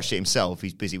maybe not watched it himself,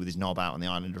 he's busy with his knob out on the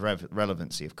island of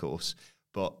relevancy, of course,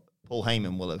 but Paul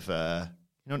Heyman will have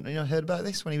you know heard about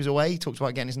this when he was away. He talked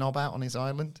about getting his knob out on his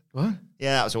island. What?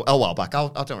 Yeah, that was a while back.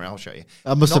 Don't worry, I'll show you.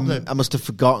 I must have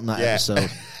forgotten that episode.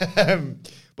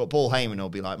 But Paul Heyman will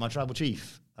be like, my tribal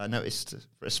chief, I noticed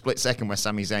for a split second where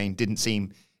Sami Zayn didn't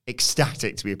seem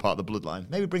ecstatic to be a part of the bloodline.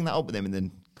 Maybe bring that up with him in the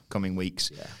coming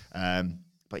weeks.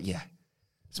 But yeah,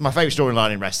 it's my favourite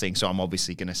storyline in wrestling, so I'm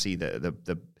obviously going to see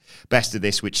the best of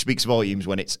this, which speaks volumes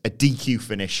when it's a DQ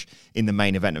finish in the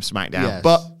main event of SmackDown. Yes.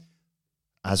 But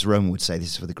as Roman would say, this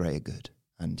is for the greater good.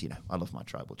 And, I love my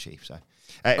tribal chief. So,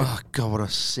 oh, God, what a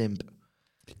simp.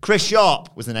 Chris Sharp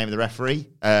was the name of the referee.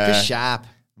 Chris Sharp.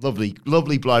 Lovely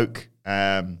bloke.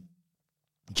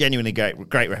 Genuinely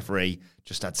great referee.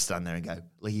 Just had to stand there and go,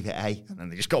 leave it, eh? And then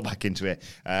they just got back into it.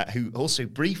 Who also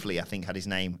briefly, I think, had his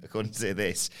name, according to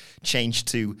this, changed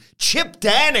to Chip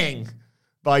Danning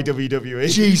by WWE.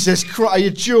 Jesus Christ, are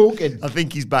you joking? I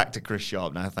think he's back to Chris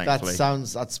Sharp now, thankfully.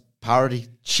 That's parody.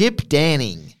 Chip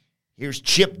Danning. Here's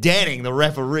Chip Danning, the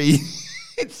referee.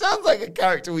 It sounds like a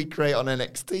character we create on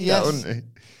NXT, doesn't it?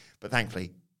 But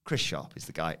thankfully, Chris Sharp is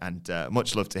the guy, and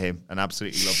much love to him. An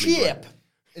absolutely lovely Chip,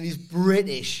 and he's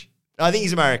British. I think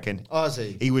he's American. Oh, is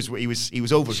he? He was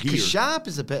over here. Because Sharp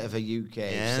is a bit of a UK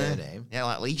surname. Yeah,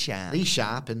 like Lee Sharp. Lee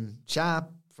Sharp and Sharp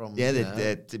from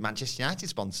the Manchester United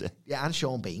sponsor. Yeah, and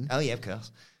Sean Bean. Oh yeah, of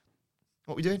course.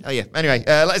 What are we doing? Oh yeah. Anyway,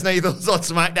 let us know your thoughts on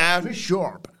SmackDown. Chris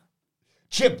Sharp.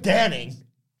 Chip Danning.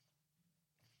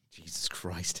 Jesus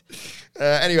Christ.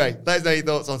 Anyway, let us know your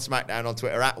thoughts on SmackDown on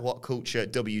Twitter at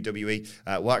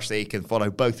WhatCultureWWE. Watch there. You can follow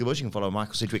both of us. You can follow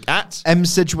Michael Sidgwick at M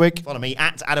Sidgwick. Follow me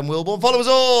at Adam Wilborn. Follow us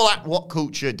all at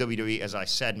WhatCultureWWE. As I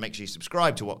said, make sure you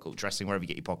subscribe to What Culture Wrestling wherever you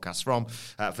get your podcasts from.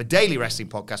 For daily wrestling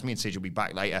podcasts, me and Sidge will be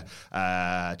back later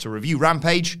to review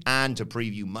Rampage and to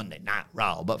preview Monday Night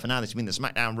Raw. But for now, this has been the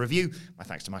SmackDown review. My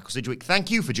thanks to Michael Sidgwick.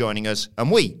 Thank you for joining us,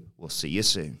 and we will see you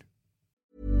soon.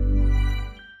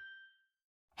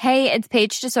 Hey, it's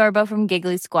Paige DeSorbo from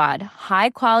Giggly Squad.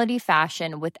 High quality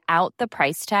fashion without the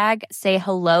price tag. Say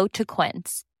hello to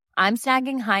Quince. I'm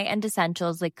snagging high-end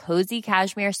essentials like cozy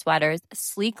cashmere sweaters,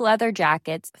 sleek leather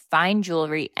jackets, fine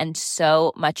jewelry, and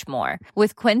so much more.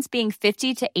 With Quince being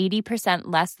 50 to 80%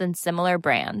 less than similar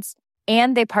brands.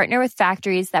 And they partner with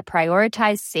factories that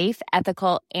prioritize safe,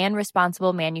 ethical, and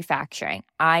responsible manufacturing.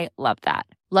 I love that.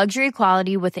 Luxury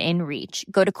quality within reach.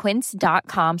 Go to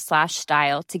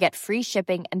quince.com/style to get free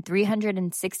shipping and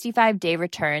 365-day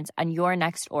returns on your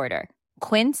next order.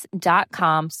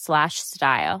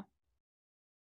 Quince.com/style.